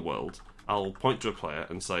something in the world, I'll point to a player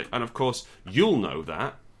and say, and of course you'll know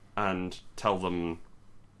that, and tell them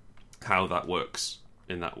how that works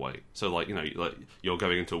in that way. So like, you know, like you're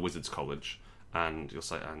going into a wizard's college, and you'll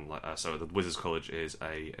say, and like so the wizard's college is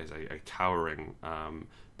a towering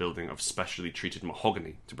building of specially treated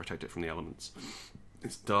mahogany to protect it from the elements.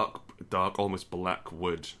 It's dark, almost black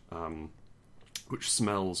wood, which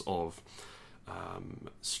smells of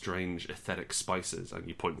strange etheric spices, and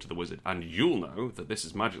you point to the wizard, and you'll know that this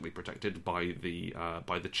is magically protected by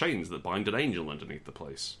the chains that bind an angel underneath the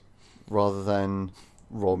place. Rather than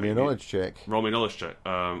roll me a knowledge check. Roll me a knowledge check.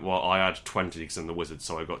 Well, I had 20 because I'm the wizard,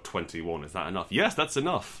 so I got 21. Is that enough? Yes, that's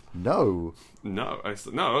enough. No. No.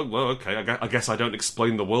 Well, okay. I guess I don't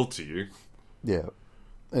explain the world to you. Yeah.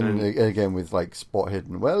 And again with like spot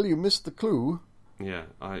hidden. Well, you missed the clue. Yeah.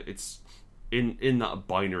 It's in that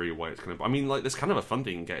binary way. It's kind of. I mean, like, there's kind of a fun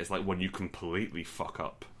thing you can get is like when you completely fuck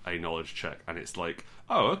up a knowledge check, and it's like,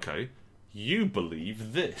 oh, okay, you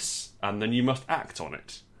believe this, and then you must act on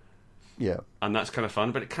it. Yeah, and that's kind of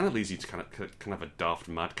fun, but it kind of leads you to kind of a daft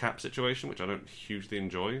madcap situation, which I don't hugely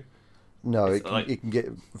enjoy. No, It's it can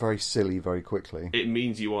get very silly very quickly. It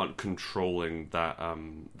means you aren't controlling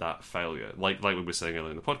that failure. Like we were saying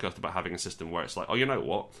earlier in the podcast about having a system where it's like, oh, you know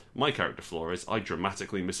what? My character flaw is I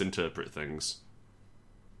dramatically misinterpret things.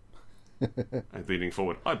 And leaning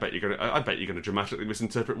forward, I bet you're gonna dramatically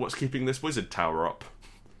misinterpret what's keeping this wizard tower up.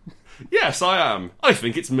 Yes, I am. I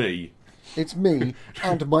think it's me. It's me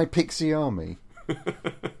and my pixie army.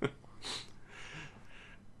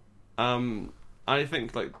 I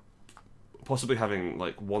think like possibly having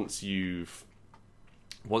like once you've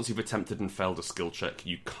attempted and failed a skill check,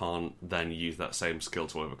 you can't then use that same skill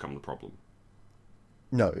to overcome the problem.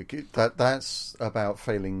 No, that's about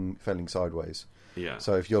failing sideways. Yeah.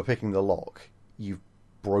 So if you're picking the lock, you've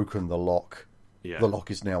broken the lock. Yeah. The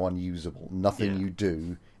lock is now unusable. Nothing Yeah. you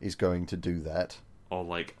do is going to do that. Or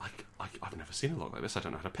like, I've never seen a lock like this. I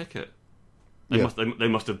don't know how to pick it. Yeah. They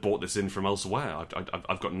must have bought this in from elsewhere.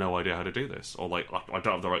 I've got no idea how to do this. Or like, I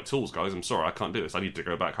don't have the right tools, guys. I'm sorry, I can't do this. I need to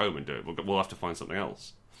go back home and do it. We'll have to find something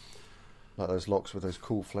else. Like those locks with those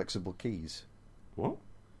cool flexible keys. What?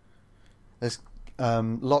 There's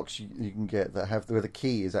locks you can get that have where the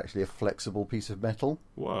key is actually a flexible piece of metal.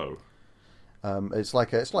 Whoa. It's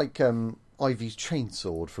like Ivy's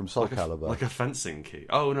chainsword from Soul Calibur. Like a fencing key.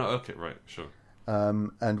 Oh no, okay, right, sure.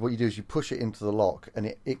 And what you do is you push it into the lock, and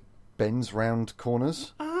it bends round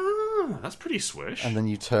corners. Ah, that's pretty swish. And then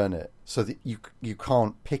you turn it so that you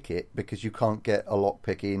can't pick it because you can't get a lock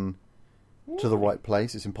pick in to the right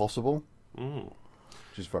place. It's impossible.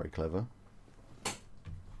 Which is very clever.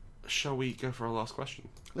 Shall we go for our last question?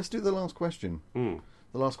 Let's do the last question. The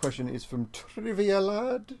last question is from Trivia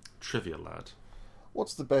Lad. Trivia Lad.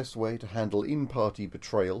 What's the best way to handle in-party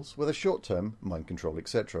betrayals, whether short-term, mind control,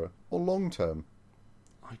 etc., or long-term?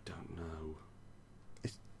 I don't know.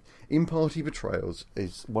 In-party betrayals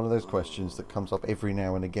is one of those questions that comes up every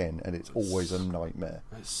now and again, and it's always a nightmare.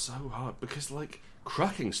 It's so hard, because, like,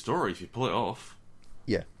 cracking story if you pull it off.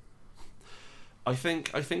 Yeah. I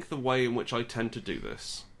think the way in which I tend to do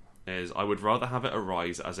this is I would rather have it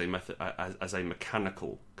arise as a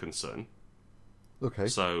mechanical concern. Okay.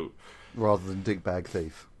 So, rather than dickbag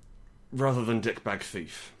thief. Rather than dickbag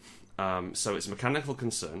thief. So it's a mechanical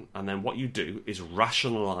concern, and then what you do is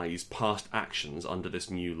rationalise past actions under this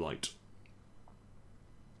new light.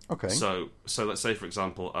 Okay. So let's say, for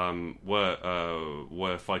example,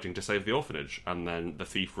 we're fighting to save the orphanage, and then the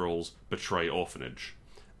thief rolls betray orphanage,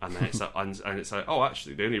 and then it's like, oh,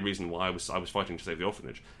 actually, the only reason why I was fighting to save the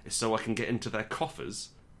orphanage is so I can get into their coffers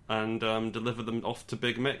and deliver them off to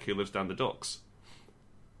Big Mick, who lives down the docks.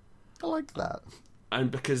 I like that. And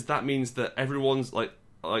because that means that everyone's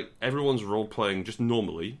everyone's role playing just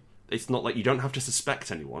normally. It's not like you don't have to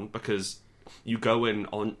suspect anyone because you go in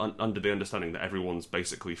under the understanding that everyone's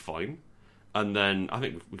basically fine. And then I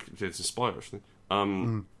think we could do this in Spire actually.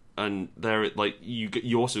 And there, like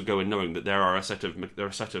you also go in knowing that there are a set of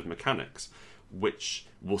mechanics which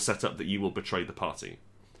will set up that you will betray the party.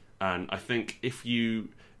 And I think if you're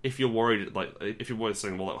worried, like if you're worried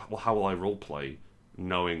saying, well, how will I role play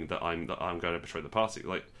knowing that I'm going to betray the party?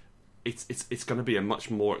 Like it's going to be a much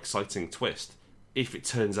more exciting twist if it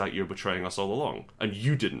turns out you're betraying us all along and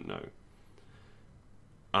you didn't know.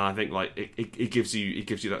 And I think like it gives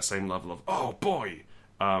you that same level of oh boy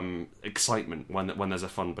excitement when there's a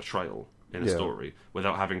fun betrayal in a story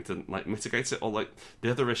without having to like mitigate it. Or like the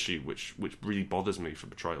other issue which really bothers me for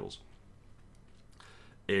betrayals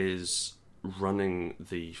is running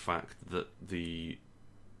the fact that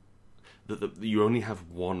you only have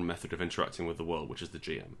one method of interacting with the world, which is the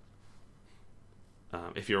GM.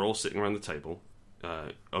 If you're all sitting around the table,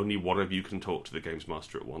 only one of you can talk to the games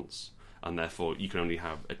master at once, and therefore you can only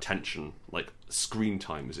have attention, like screen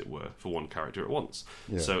time, as it were, for one character at once.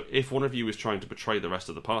 Yeah. So if one of you is trying to betray the rest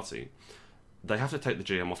of the party, they have to take the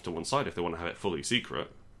GM off to one side if they want to have it fully secret,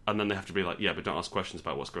 and then they have to be like, yeah, but don't ask questions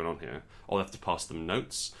about what's going on here, or they have to pass them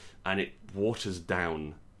notes, and it waters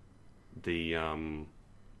down the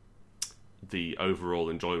overall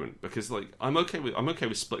enjoyment, because like I'm okay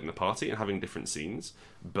with splitting the party and having different scenes,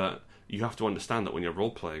 but you have to understand that when you're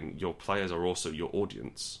role playing, your players are also your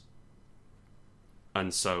audience,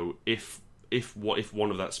 and so if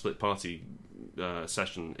one of that split party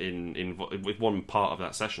session if one part of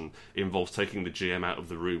that session involves taking the GM out of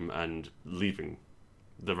the room and leaving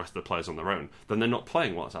the rest of the players on their own, then they're not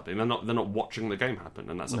playing what's happening. They're not watching the game happen,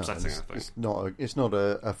 and that's upsetting. I think it's not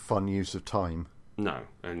a fun use of time. No,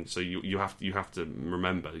 and so you have to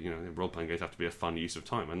remember, role playing games have to be a fun use of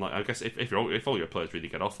time, and like I guess if all your players really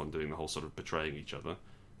get off on doing the whole sort of betraying each other,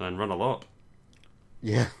 then run a LARP.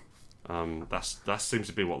 Yeah, that seems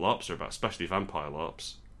to be what LARPs are about, especially vampire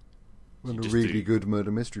LARPs. Run a really good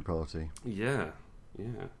murder mystery party. Yeah, Yeah.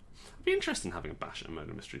 It'd be interesting having a bash at a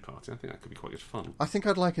murder mystery party. I think that could be quite good fun. I think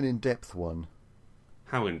I'd like an in-depth one.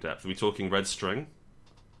 How in-depth? Are we talking red string?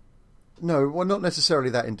 No, well, not necessarily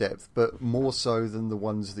that in-depth, but more so than the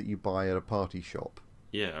ones that you buy at a party shop.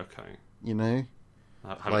 Yeah, okay. You know?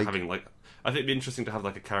 Having I think it'd be interesting to have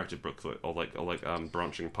like a character booklet or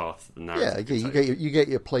branching paths to the Yeah, narrative. you get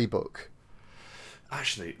your playbook.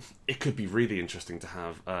 Actually, it could be really interesting to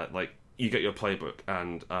have you get your playbook,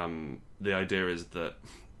 and the idea is that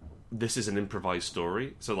this is an improvised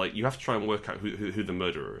story. So like you have to try and work out who the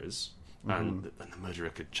murderer is. And the murderer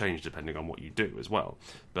could change depending on what you do as well.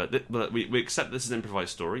 But we accept this is an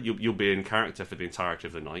improvised story. You'll be in character for the entirety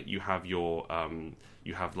of the night. You have your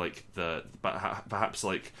perhaps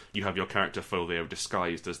you have your character Folio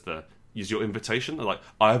disguised as your invitation. They're like,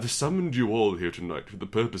 I have summoned you all here tonight for the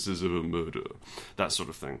purposes of a murder. That sort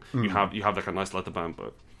of thing. You have like a nice leather-bound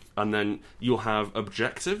book, and then you'll have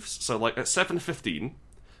objectives. So like at 7:15,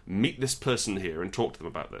 meet this person here and talk to them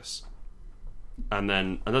about this. And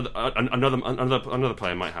then another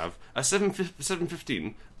player might have at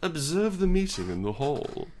 7:15 observe the meeting in the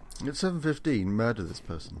hall. At 7:15, murder this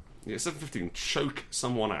person. Yeah, 7:15 choke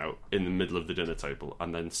someone out in the middle of the dinner table,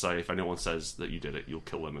 and then say if anyone says that you did it, you'll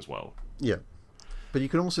kill them as well. Yeah, but you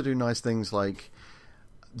can also do nice things like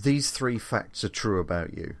these 3 facts are true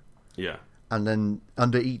about you. Yeah, and then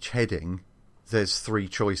under each heading, there's 3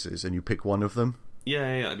 choices, and you pick one of them.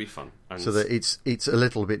 Yeah, that'd be fun. And so that it's a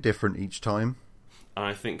little bit different each time. And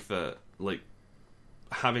I think that like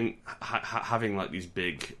having like these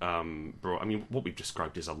big I mean, what we've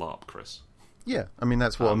described is a LARP, Chris. Yeah, I mean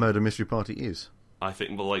that's what a murder mystery party is. I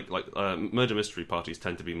think murder mystery parties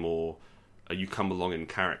tend to be more. You come along in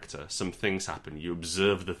character. Some things happen. You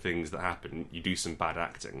observe the things that happen. You do some bad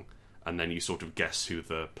acting, and then you sort of guess who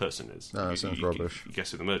the person is. That sounds rubbish. You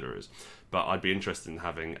guess who the murderer is. But I'd be interested in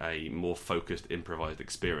having a more focused, improvised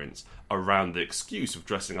experience around the excuse of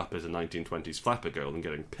dressing up as a 1920s flapper girl and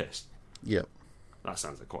getting pissed. Yep. That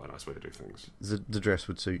sounds like quite a nice way to do things. The dress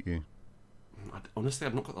would suit you. Honestly,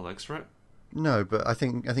 I've not got the legs for it. No, but I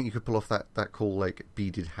think you could pull off that cool like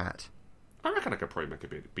beaded hat. I reckon I could probably make a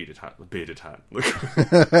bearded hat.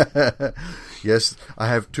 Yes, I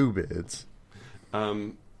have 2 beards.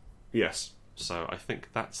 Yes. So I think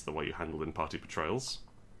that's the way you handle in-party betrayals.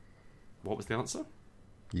 What was the answer?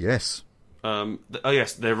 Yes.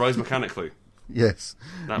 Yes, they rise mechanically. Yes,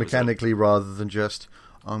 mechanically rather than just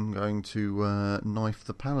I'm going to knife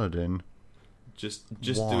the paladin. Just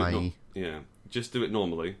Why? do it. Just do it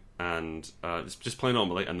normally, and just play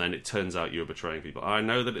normally, and then it turns out you're betraying people. I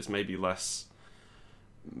know that it's maybe less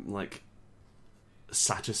like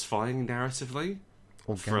satisfying narratively.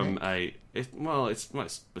 Organic?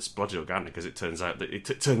 It's bloody organic because it turns out that it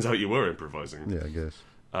turns out you were improvising. Yeah, I guess.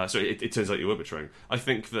 So it turns out you were betraying. I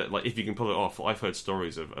think that like if you can pull it off, I've heard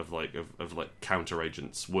stories of counter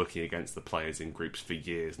agents working against the players in groups for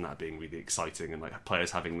years, and that being really exciting, and like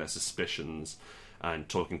players having their suspicions and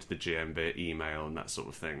talking to the GM via email and that sort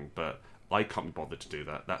of thing. But I can't be bothered to do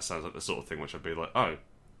that. That sounds like the sort of thing which I'd be like, oh.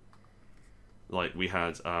 Like we'll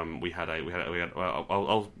wrap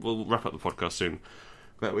up the podcast soon.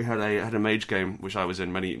 But we had a mage game which I was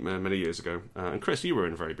in many years ago, and Chris, you were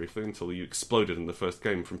in very briefly until you exploded in the first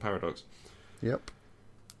game from Paradox. Yep.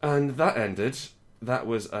 And that ended. That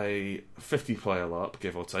was a 50-player LARP,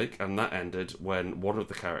 give or take, and that ended when one of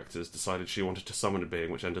the characters decided she wanted to summon a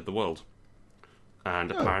being which ended the world.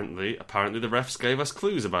 And apparently the refs gave us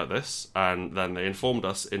clues about this, and then they informed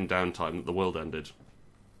us in downtime that the world ended.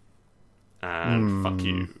 And fuck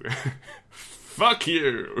you. Fuck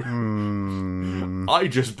you! I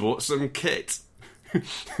just bought some kit.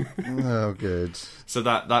 Oh, good. So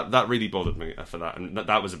that really bothered me for that, and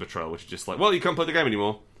that was a betrayal, which is just like, well, you can't play the game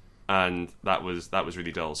anymore, and that was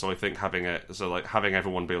really dull. So I think having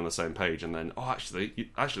everyone be on the same page, and then actually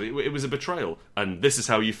it was a betrayal, and this is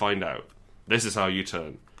how you find out, this is how you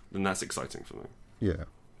turn, then that's exciting for me. Yeah.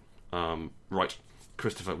 Right,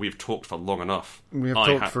 Christopher, we've talked for long enough. We have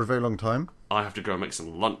talked for a very long time. I have to go and make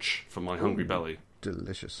some lunch for my hungry belly.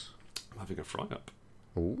 Delicious. I'm having a fry up.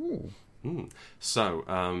 Ooh. So,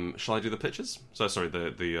 shall I do the pictures? So, sorry,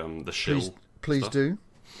 the shill. Please stuff? do.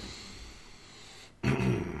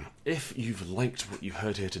 If you've liked what you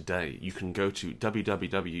heard here today, you can go to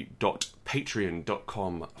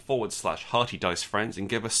www.patreon.com/HeartyDiceFriends and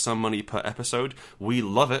give us some money per episode. We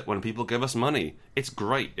love it when people give us money. It's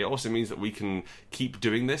great. It also means that we can keep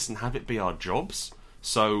doing this and have it be our jobs.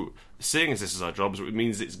 So, seeing as this is our jobs, it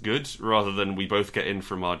means it's good, rather than we both get in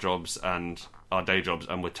from our jobs and our day jobs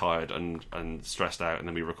and we're tired and stressed out and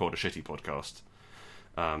then we record a shitty podcast.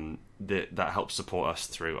 That helps support us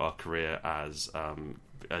through our career as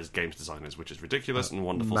as games designers, which is ridiculous and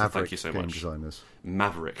wonderful. Maverick so thank you so game much. Designers.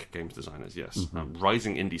 Maverick games designers, yes,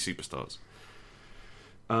 rising indie superstars.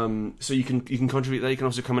 So you can contribute there. You can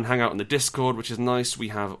also come and hang out on the Discord, which is nice.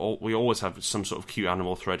 We always have some sort of cute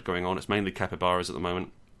animal thread going on. It's mainly capybaras at the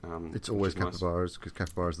moment. It's always capybaras, because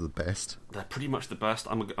capybaras are the best. They're pretty much the best.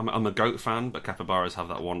 I'm a goat fan, but capybaras have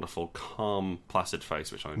that wonderful, calm, placid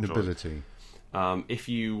face, which I enjoy. Nobility. If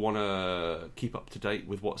you want to keep up to date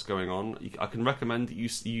with what's going on, I can recommend that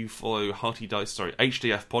you follow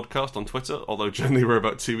HDF Podcast on Twitter, although generally we're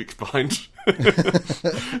about 2 weeks behind.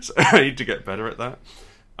 So I need to get better at that.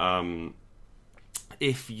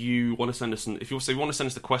 If you want to send us if you want to send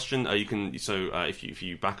us the question, you can. If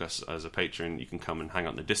you back us as a patron, you can come and hang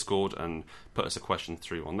out in the Discord and put us a question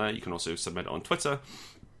through on there. You can also submit it on Twitter,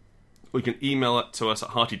 or you can email it to us at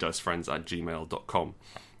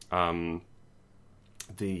heartydicefriends@gmail.com.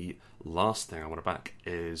 The last thing I want to back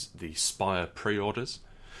is the Spire pre-orders.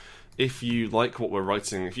 If you like what we're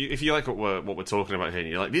writing, if you like what we're talking about here, and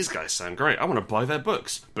you're like, these guys sound great, I want to buy their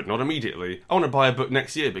books, but not immediately. I want to buy a book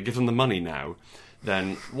next year, but give them the money now.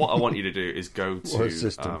 Then what I want you to do is go to what a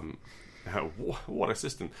system. What a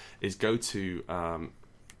system is go to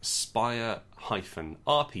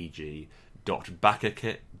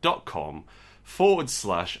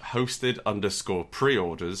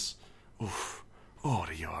spire-rpg.backakit.com/hosted_pre-orders. Oof. Oh,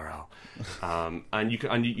 the URL. And you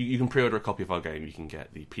can pre-order a copy of our game. You can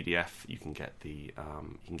get the PDF. You can get the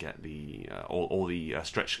all the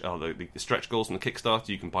stretch goals and the Kickstarter.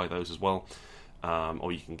 You can buy those as well.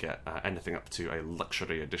 Or you can get anything up to a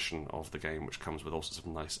luxury edition of the game, which comes with all sorts of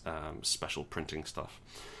nice special printing stuff.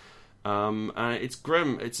 It's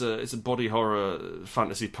grim. It's a body horror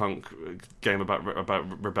fantasy punk game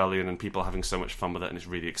about rebellion and people having so much fun with it, and it's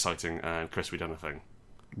really exciting. And Chris, we done a thing.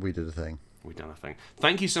 We did a thing.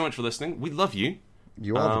 Thank you so much for listening. We love you.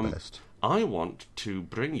 You are the best. I want to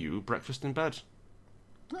bring you breakfast in bed.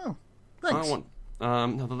 Oh, thanks. I want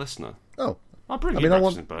the listener. Oh, I'll bring you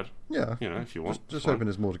breakfast in bed. Yeah, if you want. Just hoping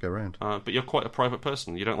there's more to go around. But you're quite a private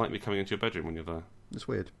person. You don't like me coming into your bedroom when you're there. It's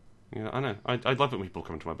weird. Yeah, I know. I love it when people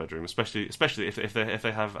come into my bedroom, especially if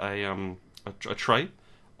they have a tray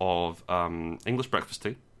of English breakfast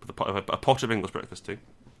tea with a pot of English breakfast tea.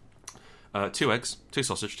 2 eggs, 2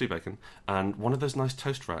 sausage, 2 bacon, and one of those nice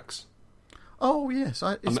toast racks. Oh yes,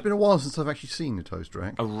 it's been a while since I've actually seen a toast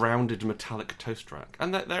rack. A rounded metallic toast rack,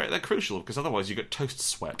 and they're crucial because otherwise you get toast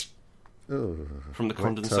sweat from the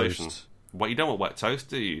condensation. Toast. Well, you don't want wet toast,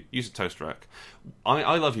 do you? Use a toast rack.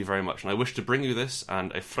 I love you very much, and I wish to bring you this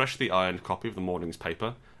and a freshly ironed copy of the morning's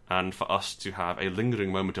paper, and for us to have a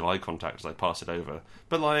lingering moment of eye contact as I pass it over,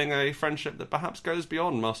 belying a friendship that perhaps goes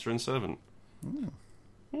beyond master and servant.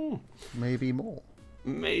 Maybe more.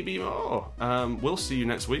 We'll see you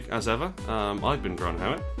next week, as ever. I've been Grant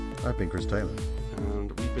Howard. I've been Chris Taylor.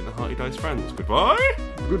 And we've been the Hearty Dice Friends. Goodbye!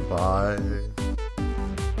 Goodbye.